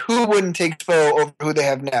thought, like, who wouldn't take Spo over who they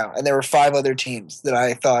have now? And there were 5 other teams that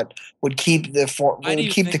I thought would keep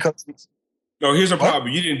the coaches. No, here's a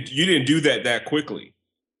problem. You didn't do that quickly.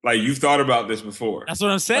 Like, you've thought about this before. That's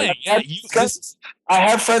what I'm saying. Like, I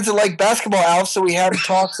have friends that like basketball, Alf, so we have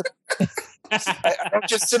talks. I don't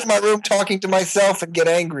just sit in my room talking to myself and get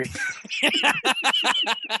angry.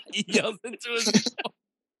 He yells into his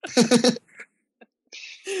phone.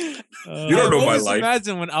 You don't know my life.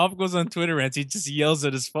 Imagine when Alf goes on Twitter rants, he just yells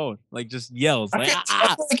at his phone. Like, just yells. Like,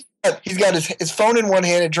 He's got his phone in one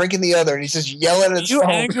hand and drink in the other, and he's just yelling at his phone.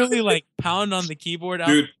 You angrily, like, pound on the keyboard, Alf?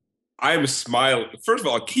 Dude, I am smiling. First of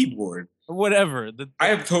all, keyboard. Or whatever. I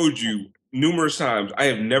have told you numerous times, I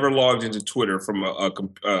have never logged into Twitter from a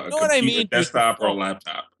computer, desktop, or a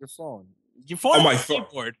laptop. Your phone. Your phone on my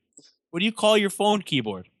keyboard. What do you call your phone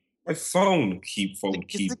keyboard? My phone keyboard. The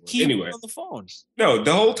keyboard Anyway, on the phone. No,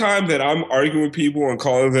 the whole time that I'm arguing with people and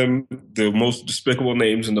calling them the most despicable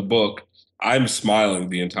names in the book, I'm smiling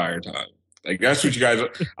the entire time. Like, that's what you guys.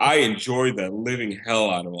 I enjoy the living hell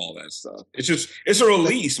out of all that stuff. It's a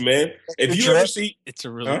release, man. If you ever see, it's a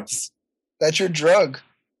release. That's your drug.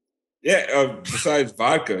 Yeah. Besides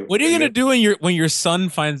vodka. What are you gonna do when your son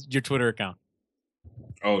finds your Twitter account?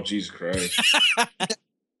 Oh, Jesus Christ!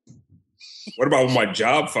 What about when my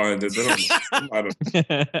job finds it? Then I'm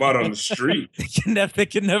out on the street. They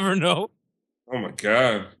can never know. Oh my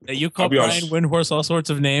God! You call Brian Windhorse all sorts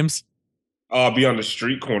of names. I'll be on the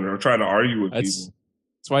street corner trying to argue with people.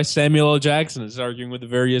 That's why Samuel L. Jackson is arguing with the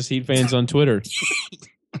various Heat fans on Twitter.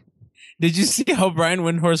 Did you see how Brian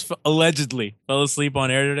Windhorse allegedly fell asleep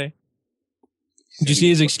on air today? Did you see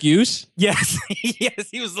his excuse? Yes, yes,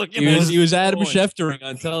 he was looking. He was Adam Schefter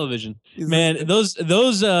on television. Man, those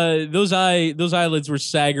eyelids were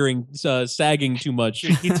sagging too much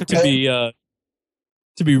to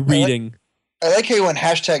be reading. I like how you went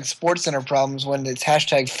hashtag Sports Center problems when it's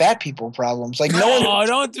hashtag fat people problems. Like no one. Oh,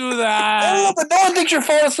 don't do that. No, but no one thinks you're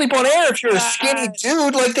falling asleep on air if you're a skinny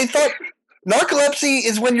dude. Like they thought narcolepsy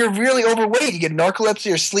is when you're really overweight. You get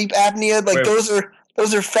narcolepsy or sleep apnea. Like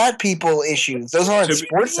those are fat people issues. Those aren't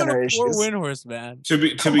Sports Center issues. Poor Windhorse, man. To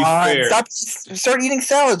be fair, start eating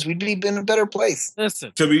salads. We'd be in a better place.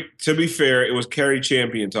 Listen. To be fair, it was Carrie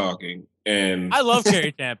Champion talking. And I love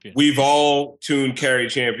Carrie Champion. We've all tuned Carrie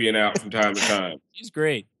Champion out from time to time. She's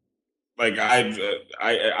great. Like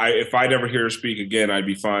if I never hear her speak again, I'd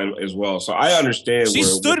be fine as well. So I understand. She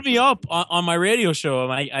stood me up on my radio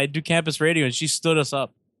show. I do campus radio, and she stood us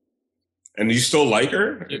up. And you still like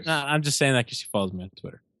her? Nah, I'm just saying that because she follows me on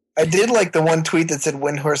Twitter. I did like the one tweet that said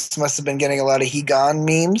Windhorst must have been getting a lot of he gone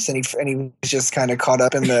memes, and he was just kind of caught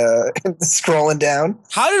up in the scrolling down.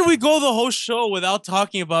 How did we go the whole show without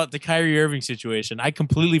talking about the Kyrie Irving situation? I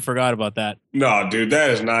completely forgot about that. No, dude, that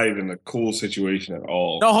is not even a cool situation at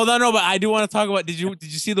all. No, hold on, no, but I do want to talk about. Did you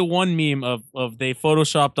see the one meme of they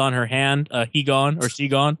photoshopped on her hand he gone or she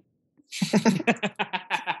gone?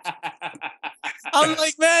 I'm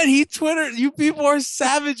like, man, he Twittered. You people are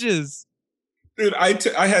savages. Dude,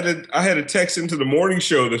 I had a text into the morning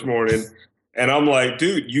show this morning, and I'm like,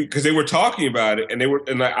 dude, because they were talking about it, and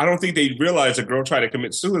I don't think they realized a girl tried to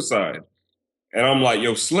commit suicide, and I'm like,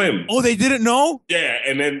 yo, Slim. Oh, they didn't know? Yeah,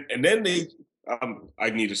 and then they, I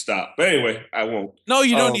need to stop, but anyway, I won't. No,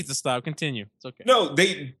 you don't need to stop. Continue. It's okay. No,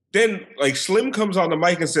 then Slim comes on the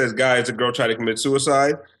mic and says, guys, a girl tried to commit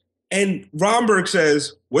suicide, and Romberg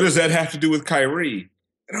says, what does that have to do with Kyrie?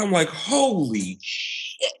 And I'm like, holy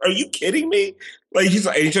shit, are you kidding me? Like, he's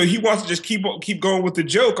like, so he wants to just keep going with the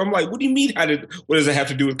joke. I'm like, what do you mean? What does it have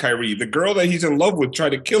to do with Kyrie? The girl that he's in love with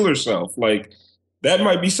tried to kill herself. Like, that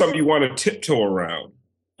might be something you want to tiptoe around.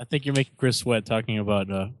 I think you're making Chris sweat talking about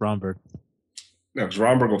Romberg. No, because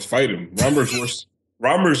Romberg will fight him. Romberg's worse.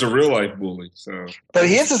 Romberg's a real life bully. So, but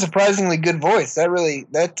he has a surprisingly good voice.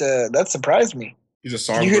 That surprised me. He's a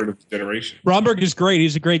songbird of his generation. Romberg is great.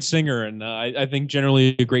 He's a great singer, and I think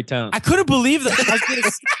generally a great talent. I couldn't believe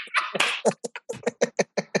that.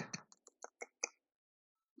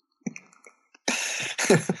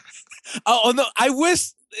 Oh no! I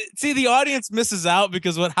wish. See, the audience misses out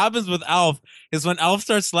because what happens with Alf is when Alf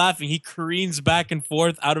starts laughing, he careens back and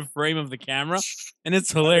forth out of frame of the camera, and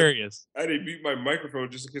it's hilarious. I didn't mute my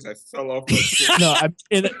microphone just in case I fell off my chair. No,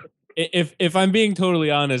 if I'm being totally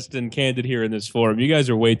honest and candid here in this forum, you guys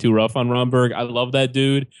are way too rough on Romberg. I love that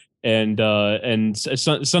dude. and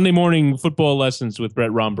Sunday morning football lessons with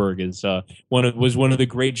Brett Romberg is was one of the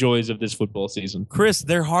great joys of this football season. Chris,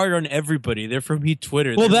 they're hard on everybody. They're from Heat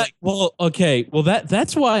Twitter.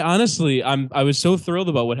 That's why honestly I was so thrilled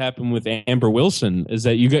about what happened with Amber Wilson is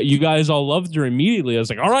that you guys all loved her immediately. I was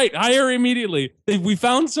like, all right, hire her immediately. We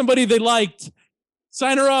found somebody they liked.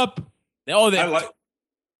 Sign her up.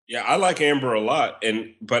 I like Amber a lot,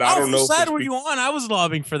 but I don't know. How sad were you on? I was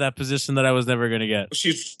lobbying for that position that I was never going to get.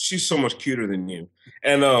 She's so much cuter than you.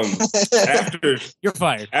 And after you're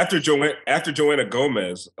fired. After Joanna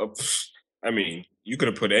Gomez, I mean, you could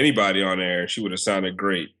have put anybody on there, she would have sounded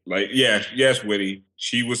great. Like, yes, Witty,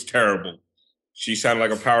 she was terrible. She sounded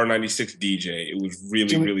like a Power 96 DJ. It was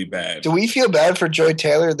really bad. Do we feel bad for Joy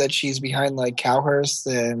Taylor that she's behind like Cowhurst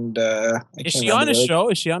and? Is she on a show?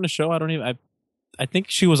 Is she on a show? I think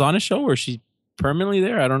she was on a show, or is she permanently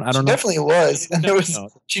there? I don't know. Definitely was. And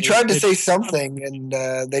she tried to say something, and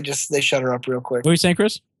they shut her up real quick. What were you saying,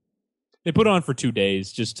 Chris? They put it on for 2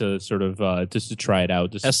 days just to sort of just to try it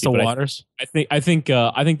out. Test the waters. I think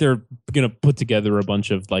they're gonna put together a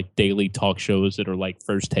bunch of like daily talk shows that are like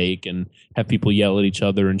First Take and have people yell at each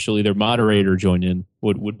other, and she'll either moderate or join in.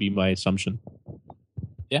 Would be my assumption.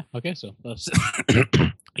 Yeah. Okay. So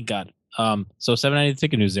I got it. So 790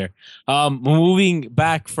 ticket news there. Moving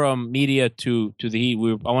back from media to the Heat,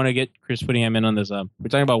 I want to get Chris Whittingham in on this. We're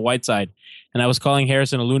talking about Whiteside, and I was calling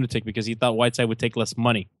Harrison a lunatic because he thought Whiteside would take less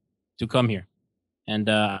money to come here, and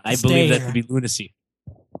I believe that to be lunacy.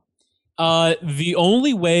 The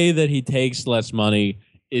only way that he takes less money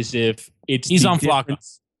is if he's on Flacco.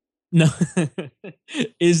 No,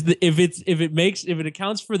 if it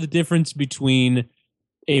accounts for the difference between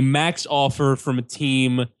a max offer from a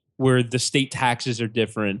team where the state taxes are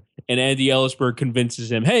different, and Andy Ellisberg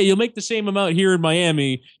convinces him, "Hey, you'll make the same amount here in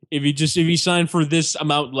Miami if you sign for this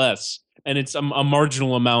amount less." And it's a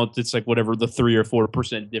marginal amount. It's like whatever the 3 or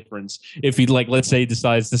 4% difference. If he let's say he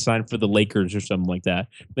decides to sign for the Lakers or something like that,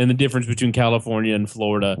 then the difference between California and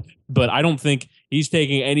Florida. But I don't think he's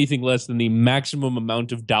taking anything less than the maximum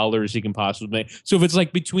amount of dollars he can possibly make. So if it's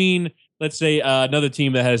like between, let's say, another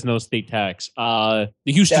team that has no state tax, the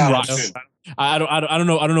Houston Rockets. I don't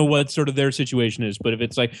know what sort of their situation is, but if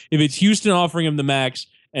it's Houston offering him the max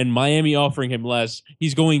and Miami offering him less,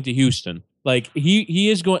 he's going to Houston. Like he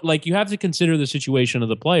is going. Like you have to consider the situation of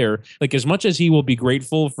the player. Like as much as he will be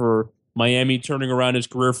grateful for Miami turning around his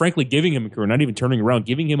career, frankly, giving him a career, not even turning around,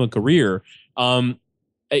 giving him a career. I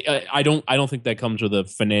don't think that comes with a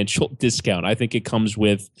financial discount. I think it comes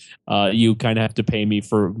with you kind of have to pay me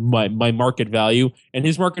for my market value, and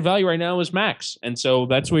his market value right now is max, and so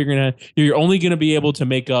that's where you're only gonna be able to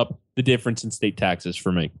make up the difference in state taxes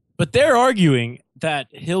for me. But they're arguing that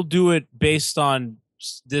he'll do it based on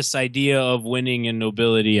this idea of winning and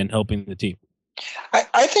nobility and helping the team.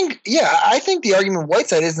 I think the argument of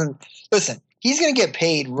Whiteside isn't. Listen, he's going to get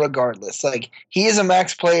paid regardless. Like he is a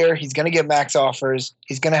max player. He's going to get max offers.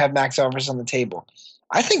 He's going to have max offers on the table.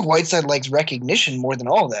 I think Whiteside likes recognition more than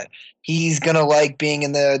all that. He's going to like being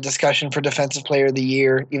in the discussion for Defensive Player of the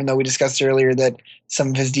Year, even though we discussed earlier that some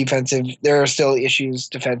of his there are still issues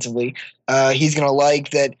defensively. He's going to like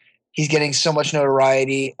that he's getting so much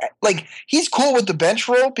notoriety. Like he's cool with the bench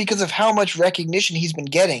role because of how much recognition he's been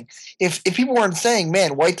getting. If people weren't saying,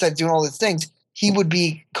 man, Whiteside's doing all these things, he would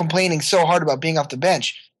be complaining so hard about being off the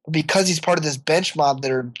bench. But because he's part of this bench mob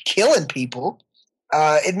that are killing people,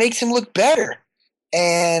 it makes him look better.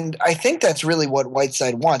 And I think that's really what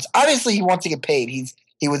Whiteside wants. Obviously, he wants to get paid.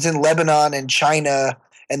 He was in Lebanon and China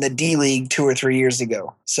and the D League 2 or 3 years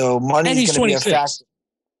ago. So money is going to be a factor.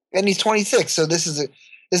 And he's 26. So this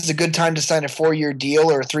is a good time to sign a 4-year deal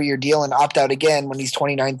or a 3-year deal and opt out again when he's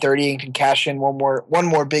 29, 30 and can cash in one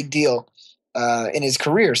more big deal in his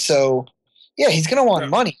career. So, yeah, he's going to want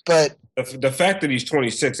money. But the fact that he's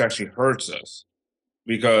 26 actually hurts us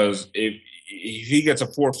because if he gets a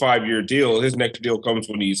 4 or 5 year deal, his next deal comes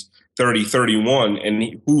when he's 30, 31.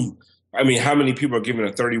 And how many people are giving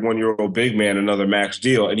a 31-year-old big man another max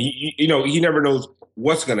deal? And he never knows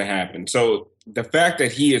what's going to happen. So the fact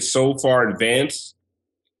that he is so far advanced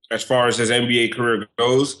as far as his NBA career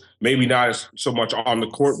goes, maybe not so much on the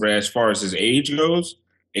court, but as far as his age goes,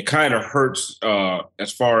 it kind of hurts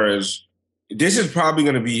as far as this is probably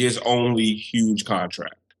going to be his only huge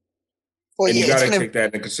contract. Well, and you got to take that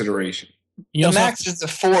into consideration. The max is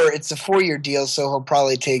it's a 4-year deal, so he'll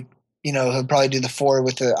probably do the 4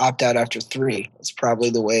 with the opt out after 3. That's probably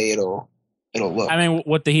the way it'll look. I mean,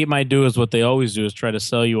 what the Heat might do is what they always do is try to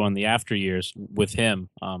sell you on the after years with him,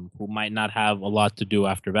 who might not have a lot to do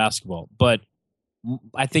after basketball. But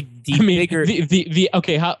I think bigger.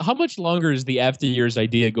 Okay. How much longer is the after years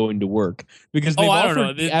idea going to work? Because they've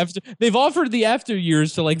offered the after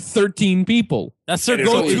years to like 13 people. That's their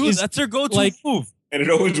go-to. That's their go-to move. And it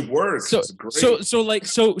always works. It's great.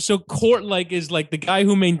 So court is like the guy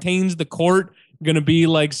who maintains the court going to be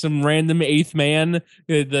like some random eighth man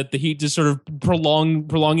that the Heat just sort of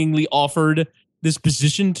prolongingly offered this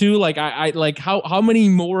position to? Like I like how many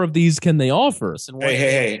more of these can they offer?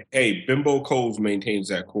 Hey, Bimbo Coles maintains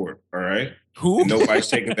that court, all right? Who? And nobody's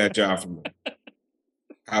taking that job from him.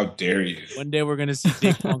 How dare you? One day we're gonna see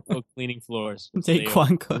Daquan Cook cleaning floors.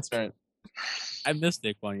 Daquan Cook. That's right. I miss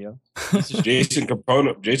Daquan, yo. Jason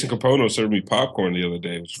Capono served me popcorn the other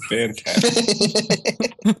day. It was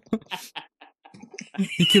fantastic.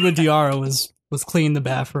 Cuba Diarra was cleaning the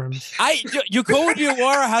bathrooms. Yakobo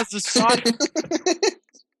Diawara has the shot.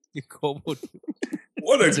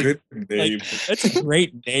 What a good name. That's a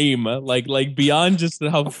great name. Like beyond just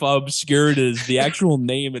how obscure it is, the actual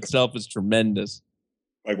name itself is tremendous.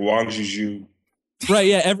 Like Wang Zhizhu. Right,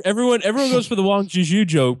 yeah. Everyone goes for the Wang Zhizhu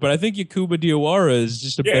joke, but I think Yakuba Diawara is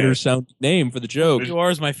just a better sounding name for the joke.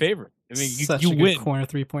 Diawara is my favorite. I mean, Such you a win. good corner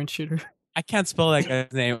 3-point shooter. I can't spell that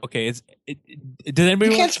guy's name. Okay, did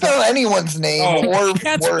anybody? You can't spell anyone's name or I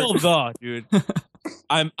can't word. spell the, dude.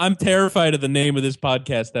 I'm terrified of the name of this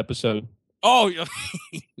podcast episode. Oh,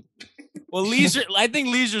 well, Leisure. I think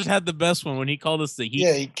Leisure's had the best one when he called us the Heat.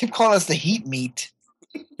 Yeah, he kept calling us the Heat meat.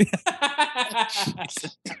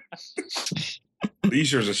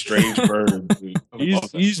 Leisure's a strange bird. Dude.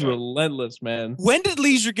 He's relentless, man. When did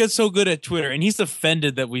Leisure get so good at Twitter? And he's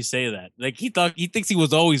offended that we say that. Like he thinks he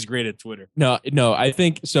was always great at Twitter. No, I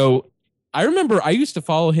think so. I remember I used to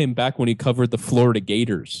follow him back when he covered the Florida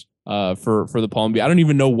Gators for the Palm Beach. I don't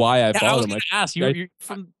even know why I followed him. You're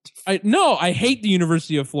from. I hate the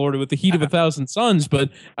University of Florida with the heat of 1,000 suns, but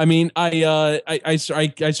I mean, I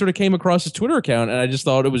sort of came across his Twitter account and I just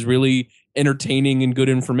thought it was really entertaining and good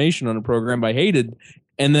information on a program I hated.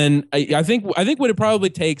 And then I think what it probably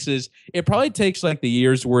takes like the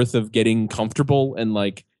year's worth of getting comfortable and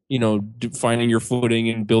like, you know, finding your footing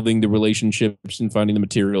and building the relationships and finding the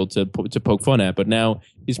material to poke fun at. But now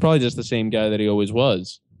he's probably just the same guy that he always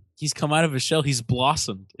was. He's come out of his shell. He's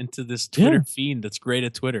blossomed into this Twitter fiend that's great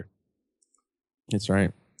at Twitter. That's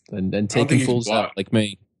right. And taking fools out like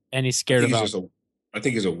me. And he's scared about. I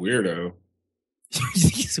think he's a weirdo.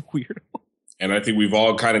 He's a weirdo. And I think we've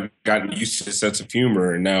all kind of gotten used to his sense of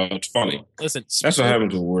humor, and now it's funny. Listen, that's what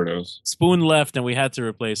happens with weirdos. Spoon left, and we had to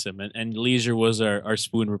replace him, and Leisure was our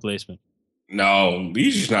Spoon replacement. No,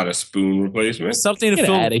 Leisure's not a Spoon replacement. Something to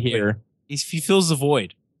fill out of here. He fills the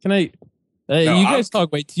void. Can I? You guys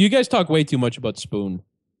talk way too much about Spoon.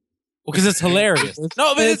 Well, because it's hilarious.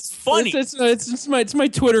 No, but it's funny. It's my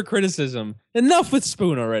Twitter criticism. Enough with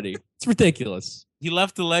Spoon already. It's ridiculous. He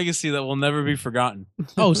left a legacy that will never be forgotten.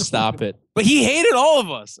 Oh, stop it. But he hated all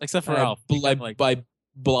of us, except for Ralph. I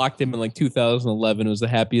blocked him in like 2011. It was the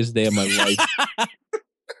happiest day of my life.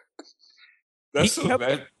 That's so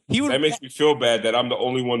bad. That makes me feel bad that I'm the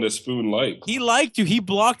only one that Spoon liked. He liked you. He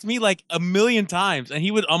blocked me like 1,000,000 times, and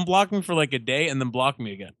he would unblock me for like a day and then block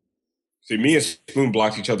me again. See, me and Spoon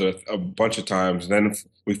blocked each other a bunch of times. Then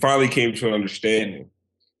we finally came to an understanding.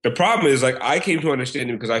 The problem is, like, I came to understand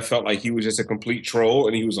him because I felt like he was just a complete troll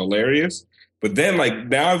and he was hilarious. But then, like,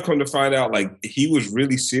 now I've come to find out, like, he was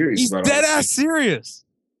really serious. He's dead ass serious.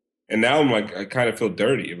 And now I'm like, I kind of feel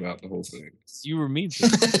dirty about the whole thing. You were mean to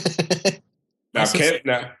him.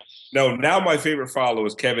 Now my favorite follower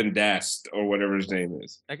is Kevin Dast or whatever his name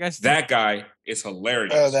is. That guy is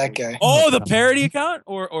hilarious. Oh, that guy. Oh, the parody account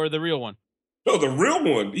or the real one? No, the real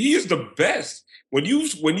one. He is the best. When you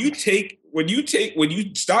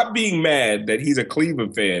stop being mad that he's a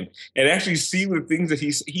Cleveland fan and actually see the things that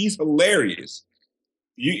he's hilarious.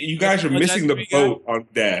 You guys are missing the boat on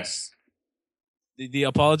Das. The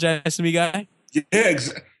apologize to me guy? Yeah,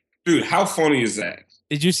 exactly. Dude, how funny is that?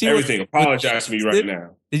 Did you see everything? Apologize to me right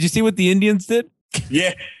now. Did you see what the Indians did?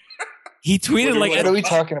 Yeah. He tweeted like, what are we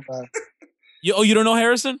talking about? You don't know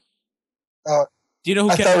Harrison? Oh. Do you know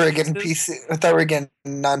who? I thought we were getting PC. I thought we were getting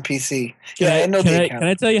non-PC. Yeah, I know the account. Can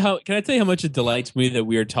I tell you how much it delights me that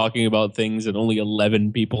we are talking about things that only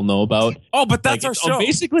 11 people know about? Oh, but that's our show.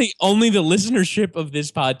 Basically, only the listenership of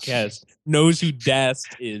this podcast knows who Dast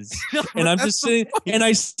is. And I'm just sitting, and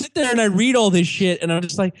I sit there and I read all this shit, and I'm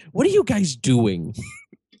just like, what are you guys doing?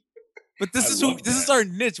 But this is our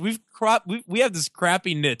niche. We have this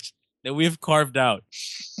crappy niche that we have carved out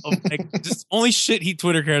of like just only shit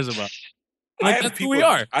Twitter cares about. Like, that's who we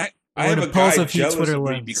are. I have a guy jealous of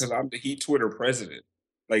me because I'm the Heat Twitter president.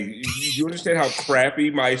 Like, you understand how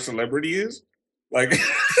crappy my celebrity is? Like,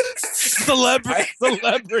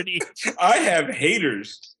 Celebrity. I have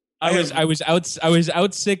haters. I was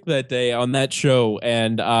out sick that day on that show,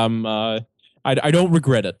 and I don't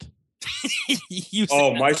regret it.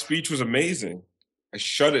 My speech was amazing. I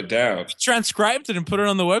shut it down. Transcribed it and put it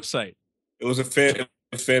on the website. It was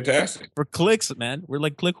fantastic. For clicks, man. We're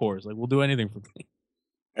like click whores. Like we'll do anything for clicks.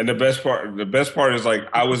 And the best part is like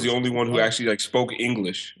I was the only one who actually like spoke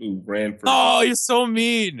English who ran for. Oh, you're so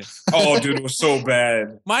mean. Oh, dude, it was so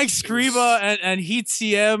bad. Mike Scriba and Heat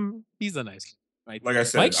CM. He's a nice guy. Like I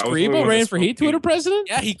said, Mike Scriba ran for Heat Twitter president.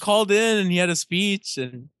 Yeah, he called in and he had a speech,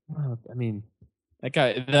 and I mean, that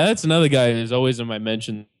guy. That's another guy who's always in my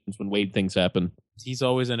mentions when Wade things happen. he's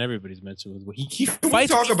always in everybody's mention. He Can we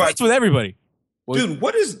fights, talk he about- fights with everybody. Dude,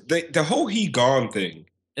 what is the whole he gone thing?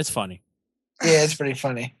 It's funny. Yeah, it's pretty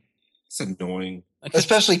funny, It's annoying.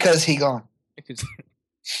 especially because he gone.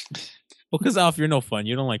 Well, because Alf, you're no fun.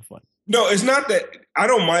 You don't like fun. No, it's not that I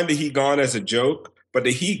don't mind the he gone as a joke, but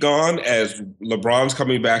the he gone as LeBron's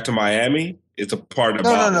coming back to Miami is a part of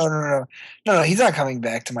No. He's not coming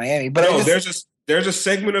back to Miami. But No, there's a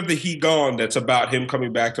segment of the he gone that's about him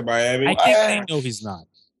coming back to Miami. I think they know he's not.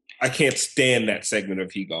 I can't stand that segment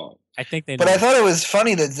of he gone. I think they know. But I thought it was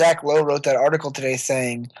funny that Zach Lowe wrote that article today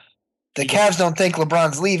saying the Cavs don't think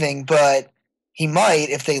LeBron's leaving, but he might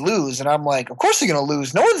if they lose. And I'm like, of course they're going to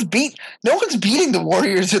lose. No one's beating the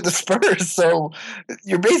Warriors or the Spurs. So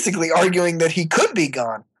you're basically arguing that he could be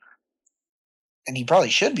gone, and he probably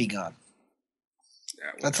should be gone.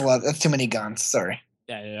 Yeah, That's a lot. That's too many guns. Sorry.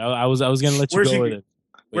 Yeah, I was going to let you go with it.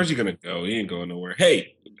 Where's he gonna go? He ain't going nowhere.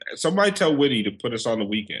 Hey, somebody tell Witty to put us on the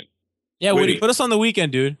weekend. Yeah, Witty, put us on the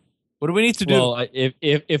weekend, dude. What do we need to do? Well,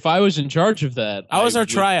 if I was in charge of that, How was our would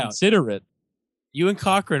tryout? Consider it. You and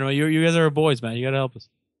Cochran, you guys are boys, man. You got to help us.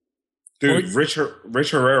 Dude, Rich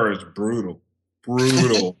Herrera is brutal.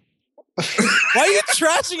 Brutal. Why are you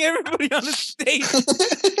trashing everybody on the stage?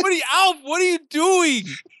 Alf, what are you doing?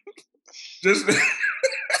 Just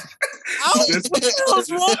Alf, what the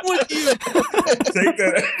hell's wrong with you? take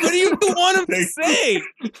that. What do you want him to say?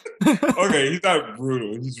 Okay, he's not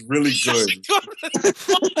brutal. He's really good.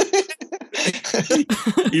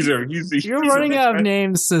 You're running out of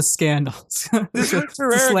names to scandals. This Rich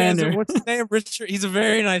Herrera, what's his name? Richard. He's a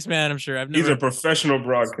very nice man, I'm sure. He's a professional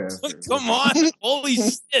broadcaster. Come on. Holy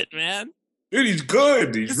shit, man. Dude, he's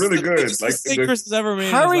good. He's really good. Like Chris has ever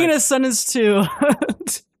made. How are we going to send this to?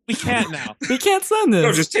 We can't now. We can't send this.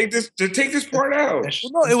 No, just take this part out.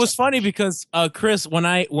 Well, no, it was funny because Chris, when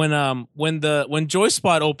Joy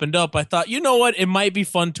Spot opened up, I thought, you know what, it might be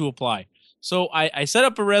fun to apply. So I set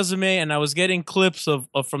up a resume and I was getting clips of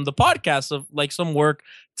from the podcast of like some work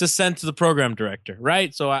to send to the program director,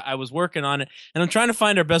 right? So I was working on it and I'm trying to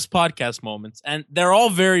find our best podcast moments, and they're all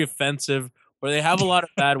very offensive, or they have a lot of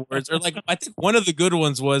bad words, or like I think one of the good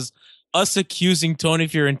ones was us accusing Tony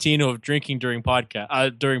Fiorentino of drinking during broadcast. I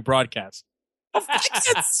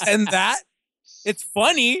can't send that. It's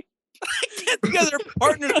funny. I can't. You guys are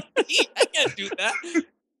partners with me. I can't do that.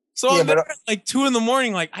 So I'm there at like 2 a.m.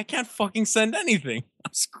 like I can't fucking send anything.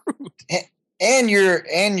 I'm screwed. And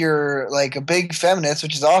you're like a big feminist,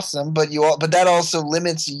 which is awesome. But that also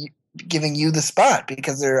limits giving you the spot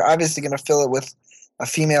because they're obviously going to fill it with a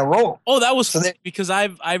female role. Oh, that was because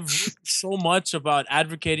I've written so much about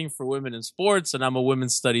advocating for women in sports, and I'm a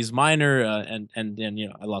women's studies minor, and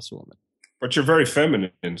I lost a woman. But you're very feminine,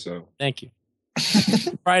 so thank you.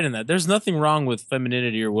 Pride in that. There's nothing wrong with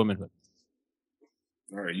femininity or womanhood.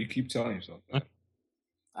 All right, you keep telling yourself that.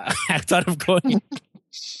 I thought of going.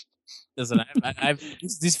 Listen, I've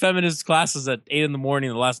these feminist classes at 8 a.m.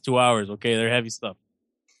 the last 2 hours. Okay, they're heavy stuff.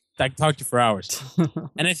 I can talk to you for hours.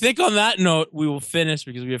 And I think on that note, we will finish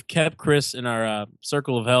because we have kept Chris in our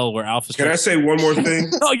circle of hell where Alpha. Can I say one more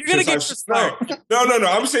thing? No, you're gonna get No.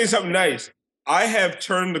 I'm saying something nice. I have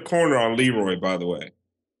turned the corner on Leroy. By the way,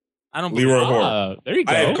 I don't. Leroy Horn. There you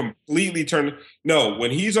go. I have completely turned. No,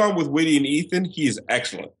 when he's on with Witty and Ethan, he is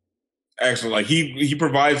excellent. Excellent. Like he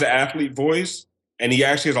provides the athlete voice, and he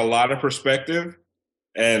actually has a lot of perspective.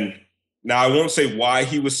 And now I won't say why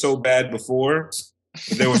he was so bad before.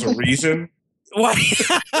 But there was a reason. Why?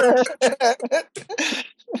 But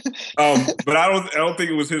I don't think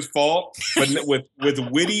it was his fault. But with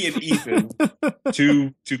Witty and Ethan,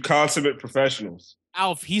 two consummate professionals.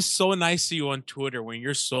 Alf, he's so nice to you on Twitter when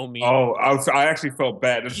you're so mean. Oh, I actually felt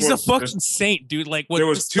bad. He's a fucking saint, dude. Like what? There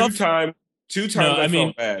was two times I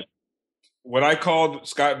felt bad. When I called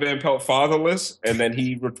Scott Van Pelt fatherless, and then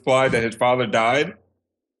he replied that his father died,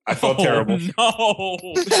 I felt terrible. No.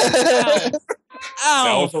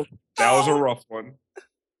 Ow. That was a rough one.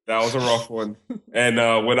 That was a rough one. And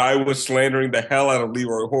when I was slandering the hell out of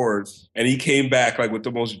Leroy Horde, and he came back like with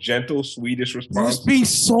the most gentle Swedish He was response. being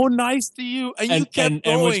so nice to you, and you kept going.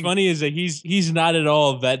 And what's funny is that he's not at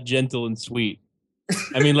all that gentle and sweet.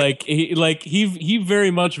 I mean, he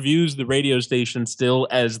very much views the radio station still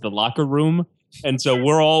as the locker room, and so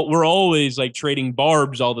we're always like trading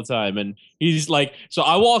barbs all the time. And he's like, so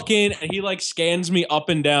I walk in and he like scans me up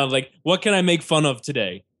and down, like, what can I make fun of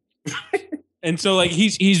today? And so like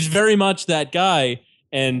he's very much that guy,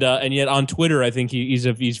 and yet on Twitter I think he's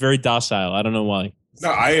very docile. I don't know why.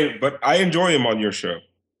 No, but I enjoy him on your show,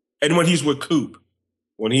 and when he's with Coop,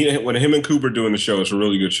 when him and Coop are doing the show, it's a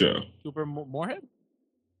really good show. Cooper Moorhead?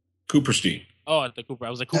 Cooperstein. Oh, at the Cooper.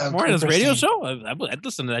 I was like, Cooper Moorhead's radio show? I'd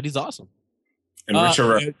listen to that. He's awesome. And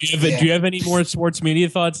Richard. Do you have any more sports media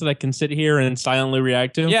thoughts that I can sit here and silently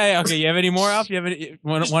react to? Yeah. Okay. You have any more, Alf? You have any?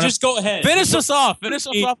 Just go ahead. Finish us off.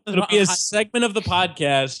 It'll be a segment of the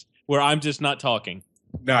podcast where I'm just not talking.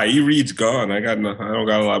 Nah, E-Reed's gone. I don't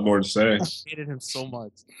got a lot more to say. I hated him so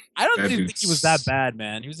much. I don't even think he was that bad,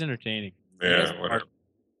 man. He was entertaining. Yeah, whatever.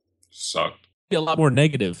 Sucked. Be a lot more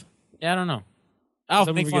negative. Yeah, I don't know.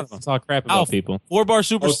 Alf, make fun of him. Talk crap about people. 4-bar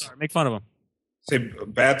superstar. Make fun of him. Say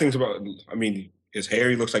bad things about. I mean, his hair.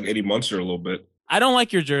 He looks like Eddie Munster a little bit. I don't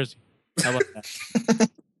like your jersey. How about that?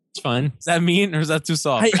 It's fine. Is that mean or is that too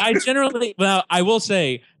soft? I generally, well, I will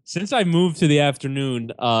say, since I moved to the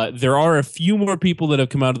afternoon, there are a few more people that have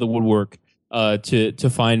come out of the woodwork to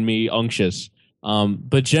find me unctuous.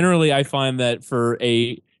 But generally, I find that for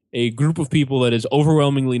a group of people that is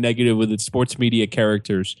overwhelmingly negative with its sports media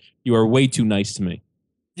characters, you are way too nice to me.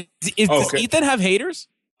 Does Ethan have haters?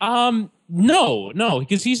 No,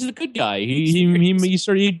 because he's the good guy.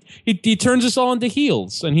 He turns us all into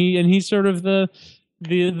heels, and he's sort of the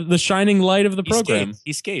shining light of the program.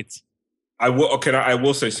 He skates. I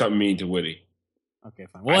will say something mean to Witty. Okay,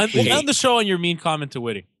 fine. We'll end the show on your mean comment to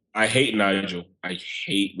Witty. I hate Nigel. I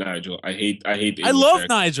hate the I love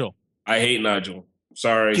Nigel. I hate Nigel.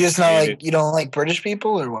 Sorry. You just not like you don't like British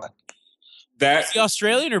people or what? That is he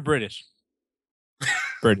Australian or British?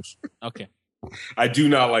 British. Okay. I do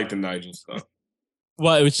not like the Nigel stuff.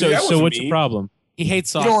 Well, so what's your problem? He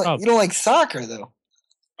hates soccer. You don't like soccer though.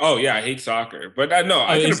 Oh yeah, I hate soccer, but no,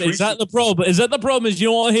 is that the problem? Is that the problem? Is you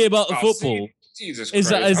don't want to hear about the football? Jesus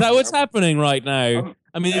Christ! Is that what's happening right now?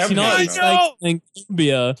 I mean, it's like in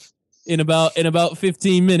Colombia in about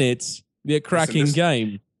 15 minutes. Be a cracking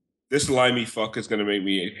game. This limey fuck is gonna make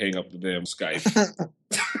me hang up the damn Skype.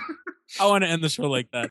 I want to end the show like that.